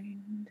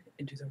joined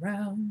into the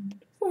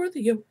round for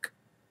the yoke.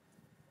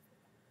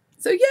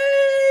 So yay!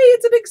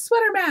 It's a big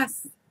sweater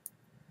mass.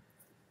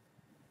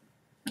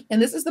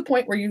 And this is the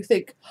point where you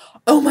think,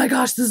 oh my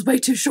gosh, this is way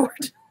too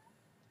short.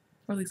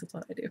 Or at least that's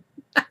what I do.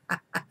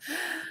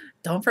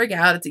 Don't freak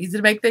out. It's easy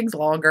to make things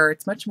longer.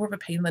 It's much more of a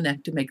pain in the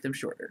neck to make them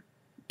shorter.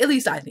 At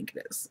least I think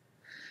it is.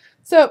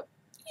 So,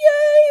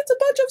 yay! It's a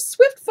bunch of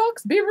Swift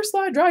Fox Beaver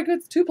Slide Dry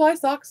Goods 2-ply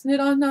socks knit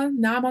on,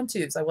 now I'm on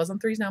 2s. I was on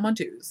 3s, now I'm on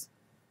 2s.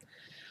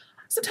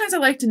 Sometimes I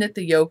like to knit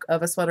the yoke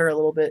of a sweater a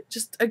little bit.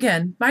 Just,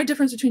 again, my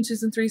difference between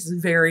 2s and 3s is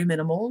very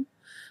minimal.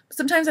 But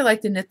sometimes I like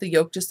to knit the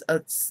yoke just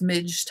a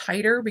smidge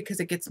tighter because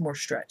it gets more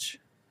stretch.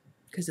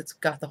 Because it's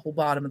got the whole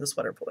bottom of the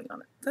sweater pulling on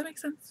it. Does that make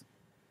sense?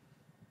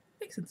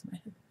 Makes sense in my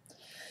head.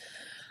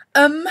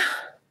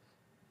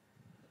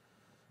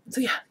 So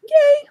yeah,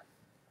 yay!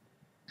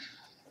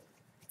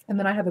 And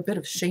then I have a bit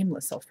of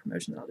shameless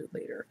self-promotion that I'll do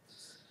later.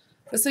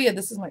 But so yeah,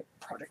 this is my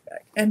project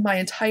bag. And my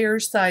entire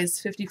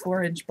size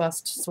 54-inch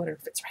bust sweater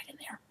fits right in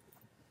there.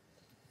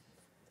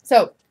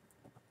 So,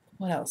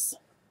 what else?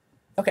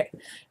 Okay,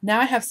 now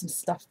I have some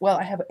stuff. Well,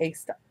 I have a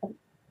stuff. Oh,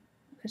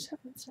 I just have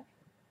one stuff.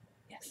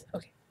 Yes,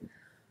 okay.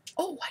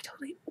 Oh, I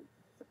totally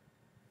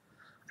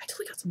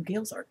got some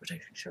Gale's art, which I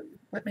should show you.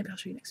 Maybe I'll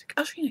show you next week.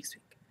 I'll show you next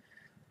week.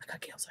 I got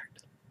Gale's art.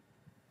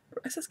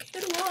 SSK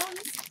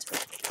Knit-alongs.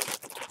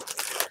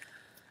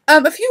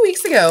 A few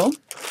weeks ago,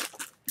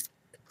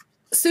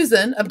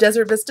 Susan of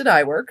Desert Vista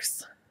Dye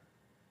Works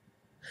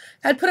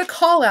had put a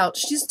call out.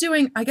 She's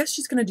doing, I guess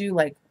she's going to do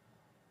like,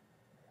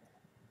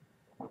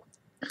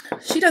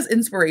 she does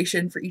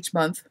inspiration for each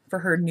month for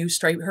her new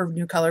stripe, her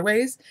new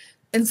colorways.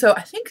 And so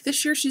I think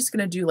this year she's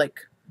going to do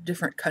like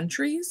different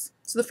countries.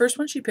 So the first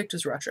one she picked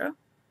was Russia.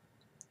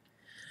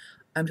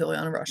 I'm totally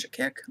on a Russia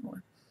kick. Oh,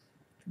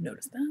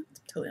 notice that. I'm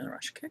totally on a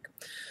Russia kick.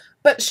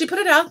 But she put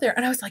it out there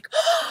and I was like,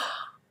 oh,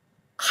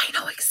 I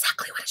know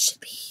exactly what it should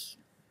be.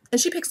 And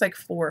she picks like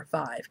 4 or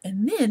 5.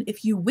 And then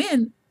if you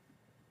win,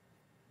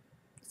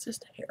 it's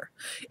just a hair.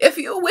 If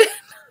you win,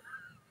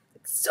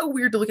 it's so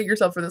weird to look at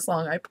yourself for this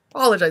long. I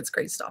apologize,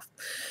 great stuff.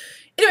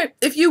 Anyway,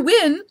 if you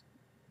win,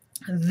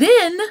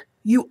 then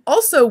you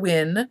also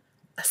win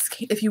a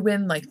skein. If you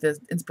win like the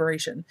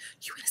inspiration,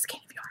 you win a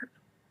skein of yarn.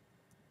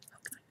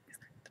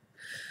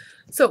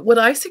 So what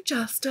I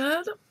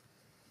suggested,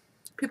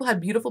 people had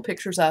beautiful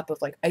pictures up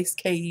of like ice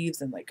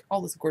caves and like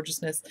all this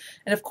gorgeousness.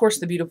 And of course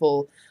the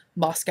beautiful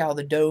Moscow,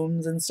 the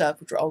domes and stuff,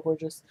 which are all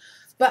gorgeous.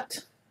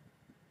 But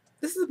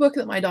this is a book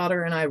that my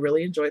daughter and I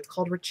really enjoy. It's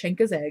called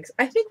Rachenka's Eggs.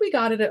 I think we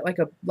got it at like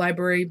a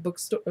library book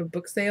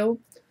sale.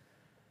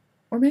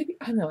 Or maybe,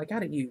 I don't know, I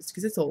got it used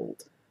because it's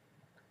old.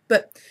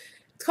 But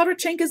it's called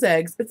Rodchenka's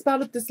Eggs. It's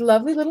about this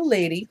lovely little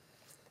lady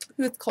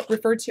who is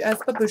referred to as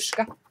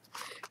Babushka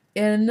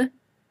in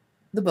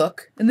the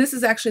book. And this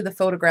is actually the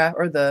photograph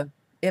or the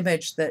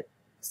image that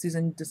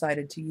Susan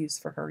decided to use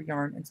for her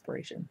yarn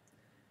inspiration.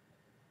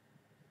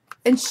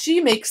 And she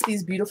makes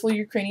these beautiful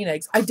Ukrainian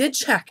eggs. I did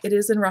check. It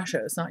is in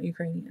Russia. It's not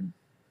Ukrainian.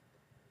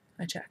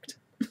 I checked.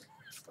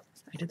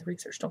 I did the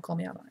research. Don't call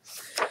me out on it.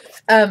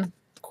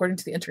 According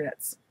to the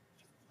internets.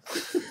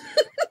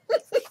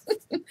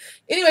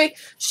 Anyway,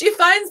 she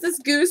finds this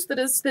goose that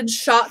has been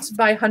shot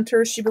by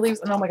hunters. She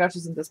believes, and oh my gosh,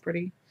 isn't this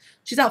pretty?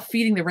 She's out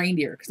feeding the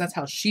reindeer because that's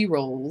how she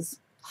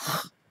rolls.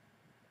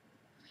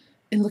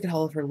 And look at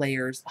all of her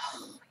layers.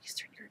 Oh,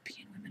 Eastern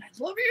European women, I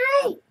love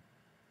you.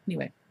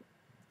 Anyway,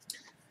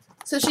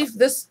 so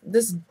this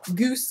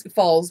goose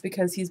falls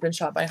because he's been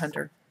shot by a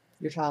hunter.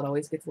 Your child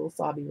always gets a little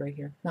sobby right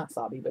here. Not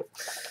sobby, but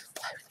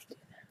why would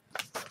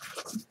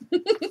they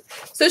do that?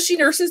 So she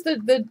nurses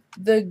the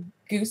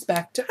goose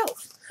back to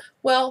health.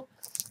 Well,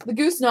 the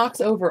goose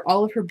knocks over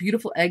all of her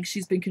beautiful eggs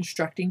she's been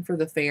constructing for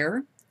the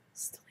fair.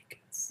 Silly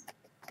goose.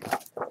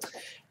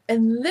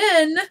 And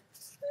then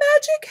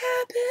magic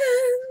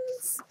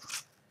happens.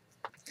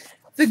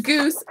 The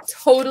goose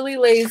totally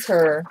lays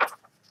her.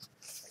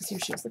 Because here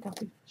she is. Look how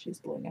she's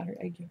blowing out her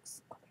egg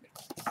yolks. Oh my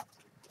God.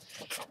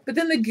 But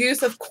then the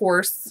goose, of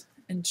course,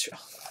 and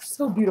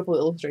so beautiful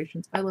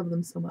illustrations. I love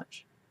them so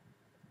much.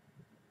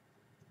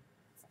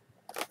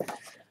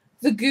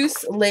 The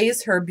goose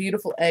lays her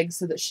beautiful eggs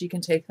so that she can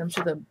take them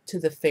to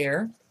the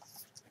fair.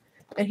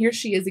 And here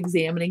she is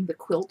examining the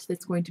quilt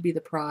that's going to be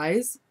the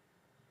prize.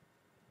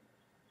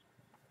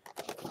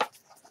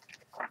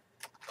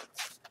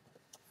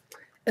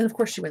 And of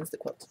course she wins the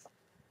quilt.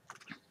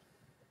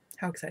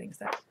 How exciting is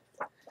that?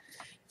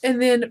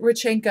 And then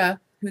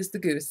Rodchenka, who's the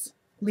goose,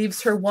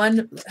 leaves her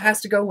one,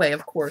 has to go away,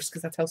 of course,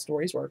 because that's how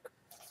stories work.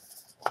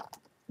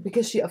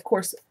 Because she, of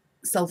course,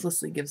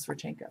 selflessly gives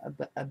Rodchenka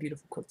a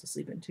beautiful quilt to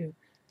sleep in, too.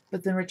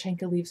 But then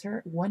Rodchenka leaves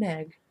her one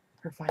egg,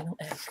 her final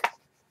egg.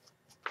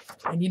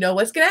 And you know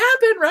what's going to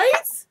happen,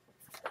 right?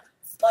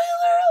 Spoiler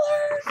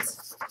alert!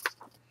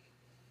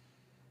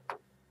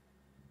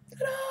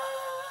 Ta-da!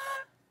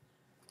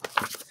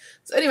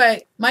 So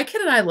anyway, my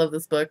kid and I love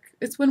this book.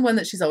 It's been one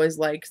that she's always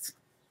liked,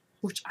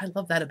 which I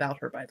love that about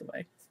her, by the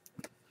way.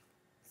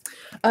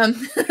 But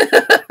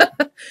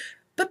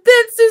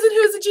then Susan,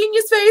 who is a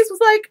genius face, was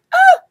like,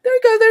 oh, there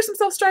you go. There's some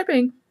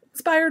self-striping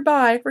inspired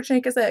by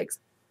Rodchenka's eggs.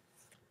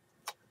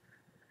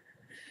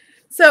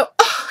 So,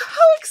 oh,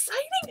 how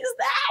exciting is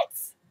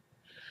that?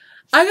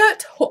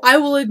 I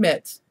will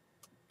admit,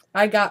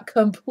 I got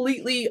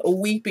completely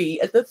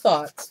weepy at the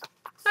thought.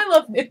 I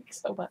love knitting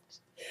so much.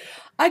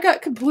 I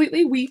got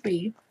completely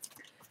weepy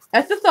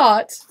at the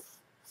thought.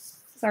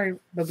 Sorry,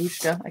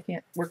 Babushka, I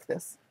can't work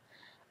this.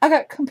 I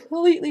got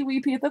completely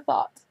weepy at the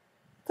thought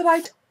that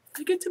I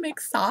get to make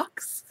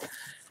socks.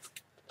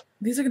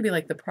 These are going to be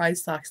like the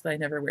prize socks that I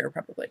never wear,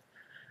 probably.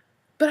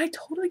 But I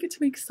totally get to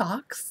make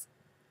socks.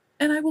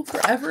 And I will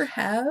forever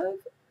have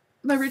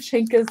my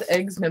Rodchenka's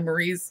eggs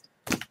memories.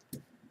 So,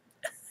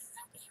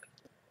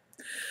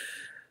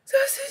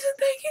 Susan,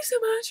 thank you so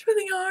much for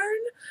the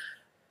yarn.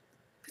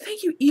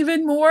 Thank you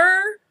even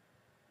more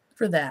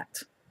for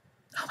that.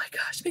 Oh my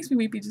gosh, it makes me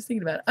weepy just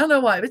thinking about it. I don't know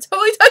why, but it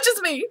totally touches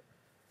me.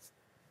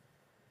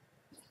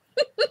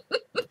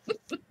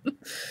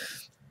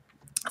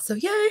 So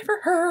yay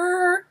for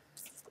her.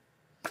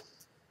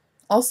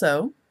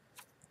 Also,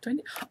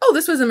 oh,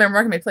 this was in my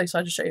Market Place, so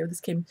I'll just show you. This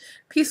came.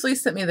 Peacefully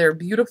sent me their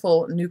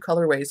beautiful new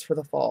colorways for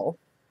the fall.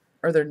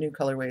 Or their new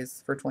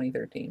colorways for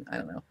 2013. I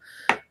don't know.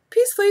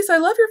 Peace Fleece, I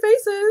love your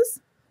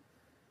faces.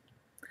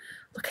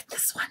 Look at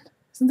this one.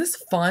 Isn't this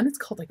fun? It's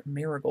called like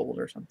Marigold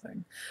or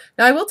something.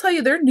 Now, I will tell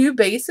you, their new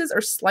bases are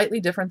slightly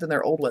different than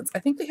their old ones. I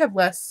think they have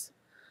less.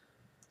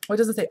 What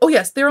does it say? Oh,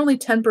 yes, they're only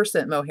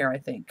 10% mohair, I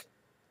think.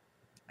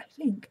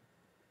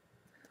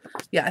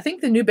 Yeah, I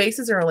think the new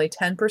bases are only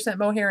 10%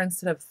 mohair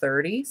instead of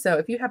 30. So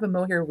if you have a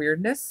mohair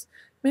weirdness,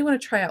 you may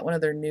want to try out one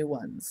of their new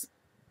ones.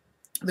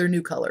 Their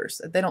new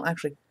colors. They don't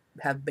actually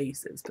have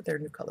bases, but they're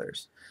new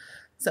colors.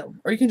 So,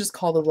 or you can just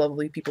call the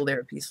lovely people there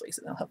at Peace Fleece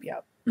and they'll help you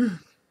out.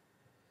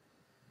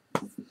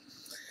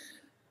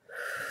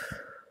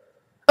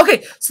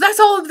 Okay, so that's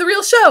all of the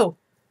real show.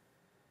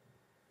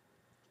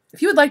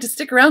 If you would like to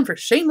stick around for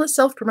shameless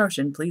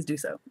self-promotion, please do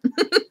so.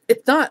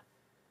 If not,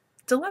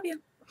 still love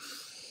you.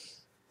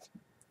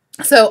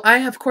 So I,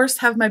 of course,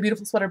 have my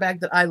beautiful sweater bag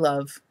that I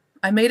love.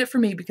 I made it for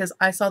me because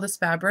I saw this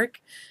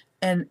fabric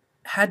and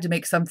had to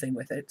make something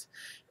with it.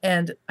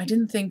 And I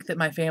didn't think that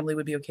my family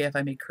would be okay if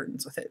I made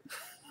curtains with it.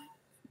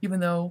 Even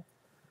though,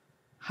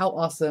 how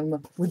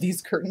awesome would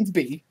these curtains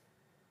be?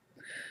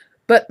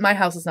 But my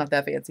house is not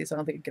that fancy, so I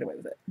don't think I'd get away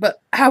with it.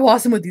 But how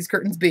awesome would these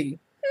curtains be?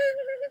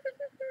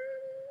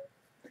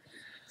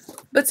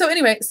 But so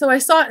anyway, so I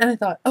saw it and I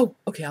thought, oh,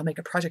 okay, I'll make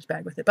a project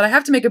bag with it. But I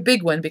have to make a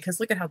big one because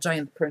look at how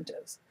giant the print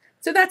is.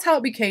 So that's how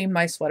it became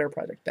my sweater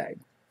project bag.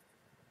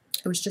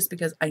 It was just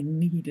because I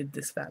needed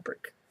this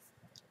fabric.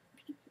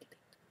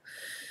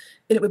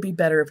 And it would be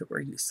better if it were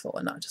useful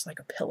and not just like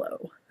a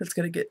pillow that's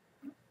going to get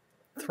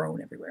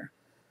thrown everywhere.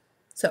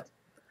 So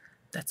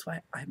that's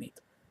why I made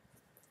them.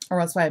 Or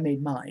that's why I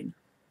made mine.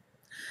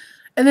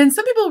 And then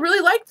some people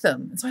really liked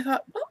them. And so I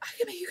thought, well, I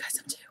can make you guys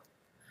some too.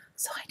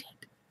 So I did.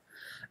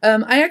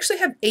 I actually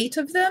have 8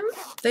 of them.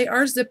 They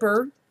are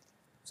zipper.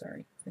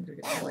 Sorry, things are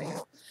getting away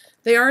here.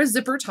 They are a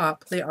zipper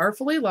top. They are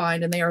fully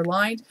lined, and they are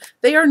lined.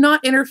 They are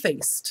not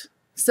interfaced.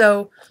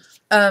 So,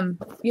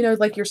 you know,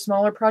 like your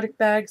smaller project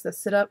bags that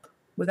sit up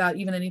without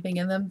even anything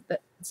in them,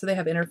 so they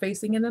have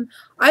interfacing in them.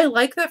 I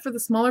like that for the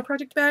smaller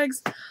project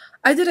bags.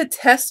 I did a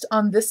test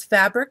on this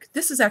fabric.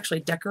 This is actually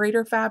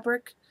decorator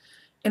fabric,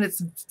 and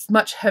it's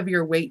much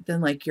heavier weight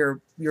than like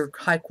your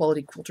high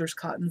quality quilters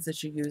cottons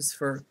that you use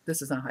for,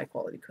 this is not high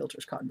quality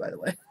quilters cotton, by the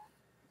way,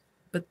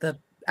 but the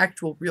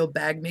actual real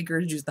bag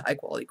makers use the high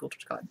quality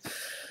quilters cotton.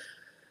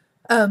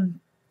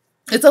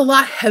 It's a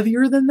lot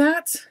heavier than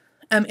that.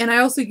 And I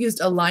also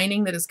used a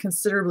lining that is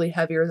considerably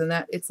heavier than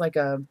that. It's like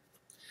a,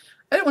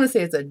 I don't want to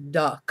say it's a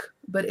duck,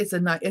 but it's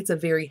a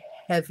very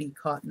heavy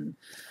cotton.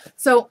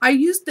 So I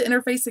used the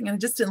interfacing and I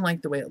just didn't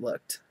like the way it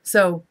looked.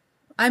 So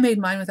I made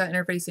mine without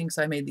interfacing,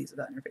 so I made these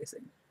without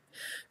interfacing.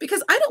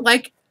 Because I don't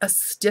like a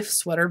stiff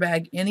sweater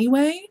bag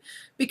anyway,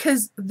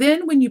 because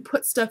then when you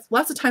put stuff,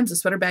 lots of times the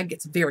sweater bag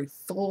gets very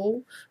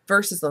full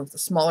versus the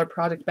smaller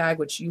product bag,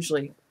 which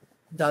usually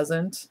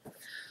doesn't.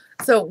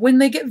 So when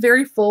they get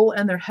very full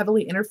and they're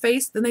heavily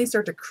interfaced, then they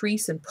start to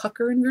crease and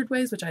pucker in weird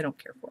ways, which I don't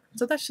care for.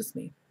 So that's just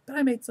me. But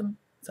I made some,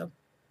 so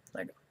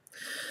there you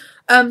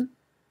go.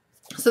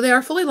 So they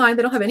are fully lined.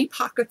 They don't have any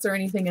pockets or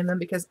anything in them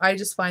because I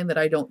just find that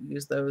I don't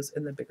use those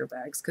in the bigger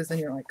bags because then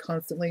you're like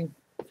constantly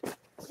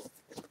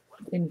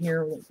in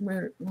here.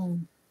 Where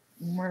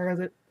is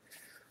it?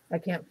 I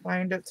can't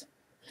find it.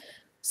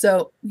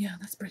 So yeah,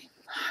 that's pretty.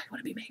 I want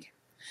to be Megan.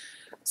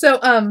 So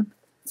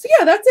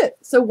yeah, that's it.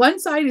 So one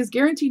side is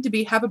guaranteed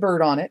to have a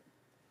bird on it.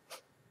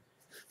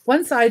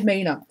 One side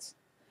may not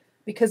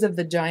because of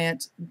the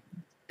giant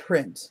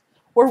print.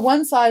 Or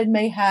one side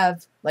may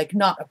have like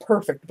not a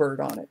perfect bird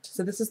on it.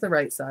 So this is the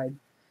right side.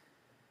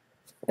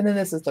 And then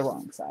this is the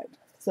wrong side.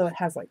 So it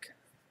has like,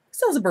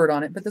 still has a bird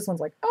on it, but this one's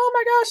like, oh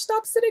my gosh,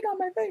 stop sitting on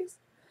my face.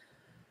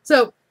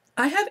 So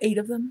I have 8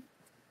 of them.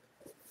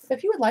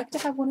 If you would like to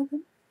have one of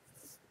them,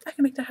 I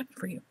can make that happen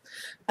for you.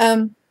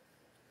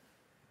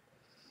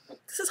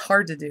 This is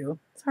hard to do.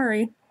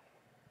 Sorry.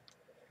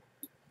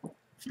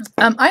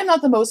 I'm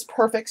not the most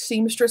perfect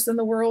seamstress in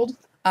the world.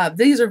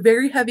 These are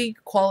very heavy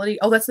quality.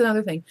 Oh, that's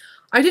another thing.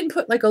 I didn't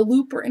put like a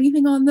loop or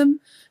anything on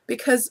them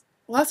because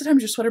lots of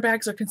times your sweater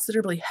bags are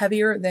considerably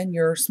heavier than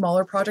your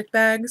smaller project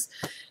bags.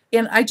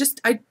 And I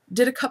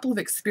did a couple of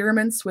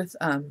experiments with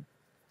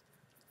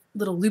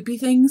little loopy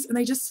things, and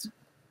I didn't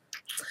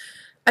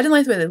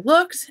like the way they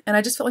looked, and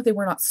I just felt like they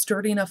were not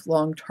sturdy enough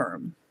long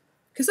term.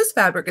 Because this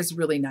fabric is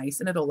really nice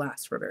and it'll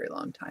last for a very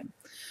long time.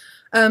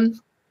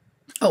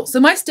 Oh, so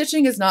my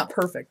stitching is not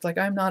perfect. Like,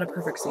 I'm not a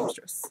perfect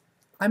seamstress.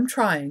 I'm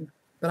trying,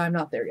 but I'm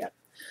not there yet.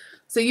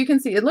 So you can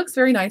see it looks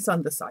very nice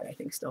on this side, I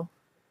think, still.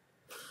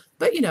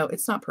 But, you know,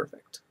 it's not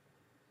perfect.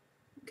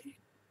 Okay.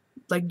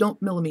 Like,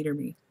 don't millimeter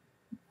me.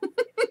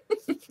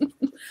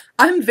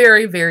 I'm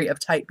very, very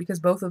uptight because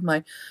both of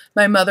my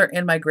mother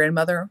and my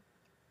grandmother,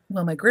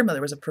 well, my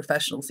grandmother was a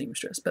professional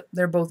seamstress, but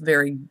they're both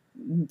very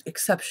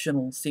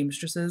exceptional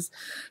seamstresses.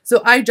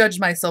 So I judge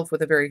myself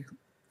with a very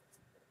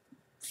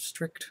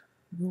strict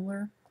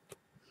ruler.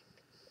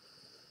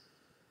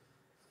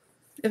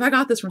 If I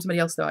got this from somebody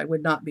else, though, I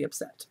would not be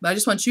upset. But I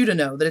just want you to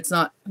know that it's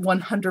not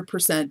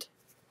 100%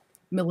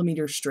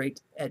 millimeter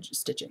straight edge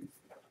stitching.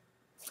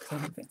 I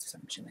don't have a fancy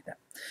sewing machine like that.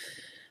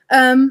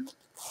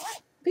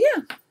 But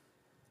yeah.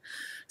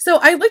 So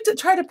I like to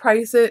try to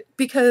price it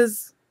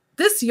because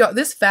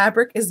this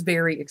fabric is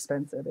very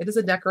expensive. It is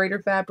a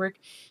decorator fabric,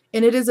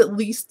 and it is at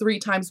least 3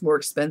 times more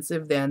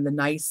expensive than the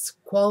nice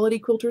quality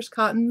quilters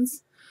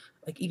cottons.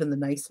 Like even the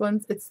nice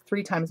ones, it's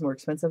 3 times more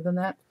expensive than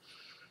that.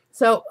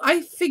 So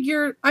I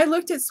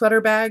looked at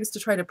sweater bags to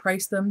try to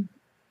price them,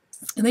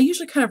 and they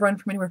usually kind of run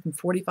from anywhere from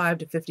 $45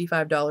 to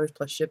 $55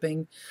 plus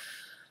shipping.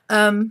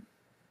 So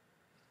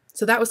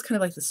that was kind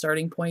of like the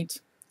starting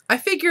point. I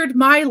figured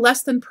my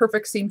less than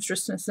perfect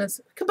seamstressness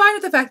combined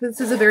with the fact that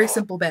this is a very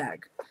simple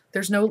bag.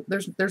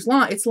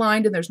 It's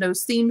lined and there's no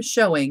seam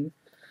showing,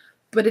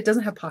 but it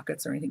doesn't have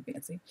pockets or anything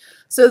fancy.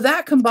 So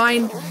that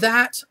combined,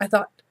 that I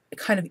thought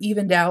kind of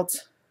evened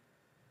out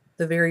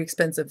the very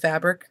expensive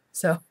fabric.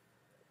 So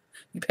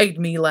you paid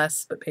me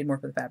less, but paid more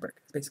for the fabric.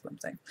 That's basically what I'm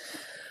saying.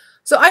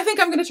 So I think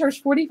I'm going to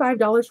charge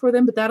 $45 for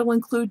them, but that'll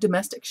include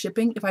domestic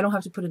shipping if I don't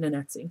have to put it in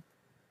Etsy.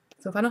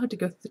 So if I don't have to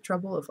go through the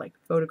trouble of like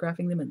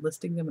photographing them and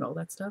listing them and all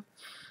that stuff,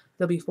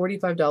 they'll be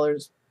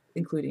 $45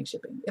 including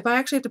shipping. If I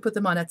actually have to put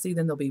them on Etsy,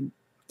 then they'll be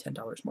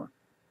 $10 more,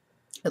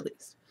 at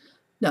least.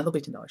 No, they'll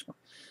be $10 more.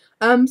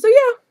 So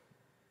yeah,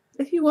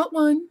 if you want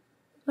one,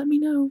 let me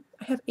know.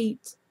 I have 8.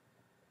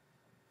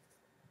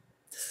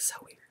 This is so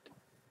weird.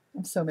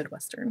 I'm so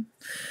Midwestern.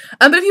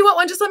 But if you want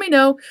one, just let me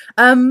know.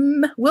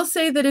 We'll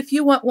say that if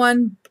you want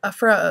one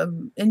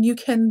and you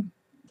can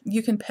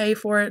pay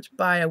for it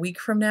by a week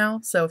from now.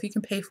 So if you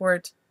can pay for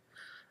it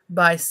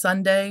by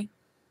Sunday,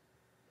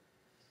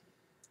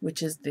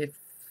 which is the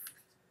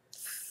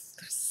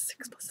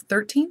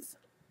 13th.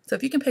 So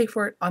if you can pay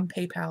for it on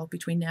PayPal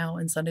between now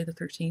and Sunday the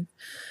 13th,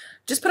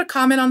 just put a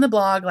comment on the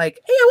blog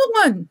like, hey, I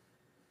want one.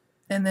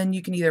 And then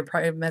you can either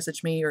private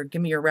message me or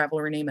give me your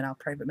Ravelry name and I'll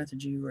private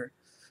message you, or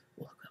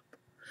we'll hook up.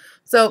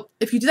 So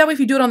if you do that way, if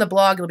you do it on the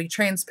blog, it'll be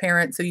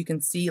transparent so you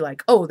can see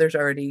like, oh, there's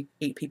already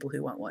 8 people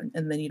who want one.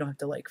 And then you don't have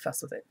to like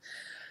fuss with it.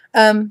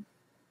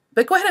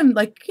 But go ahead and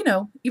like, you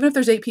know, even if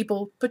there's 8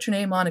 people, put your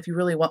name on if you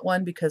really want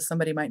one, because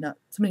somebody might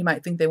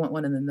think they want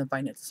one and then the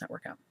finance does not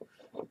work out.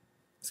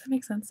 Does that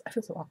make sense? I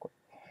feel so awkward.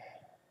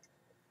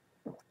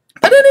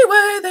 But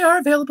anyway, they are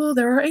available.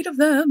 There are 8 of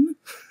them.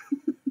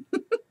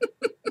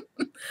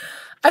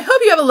 I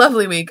hope you have a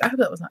lovely week. I hope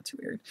that was not too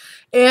weird.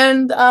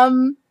 And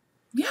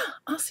yeah,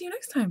 I'll see you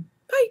next time.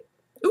 Bye.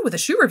 Ooh, with a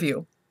shoe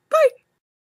review. Bye.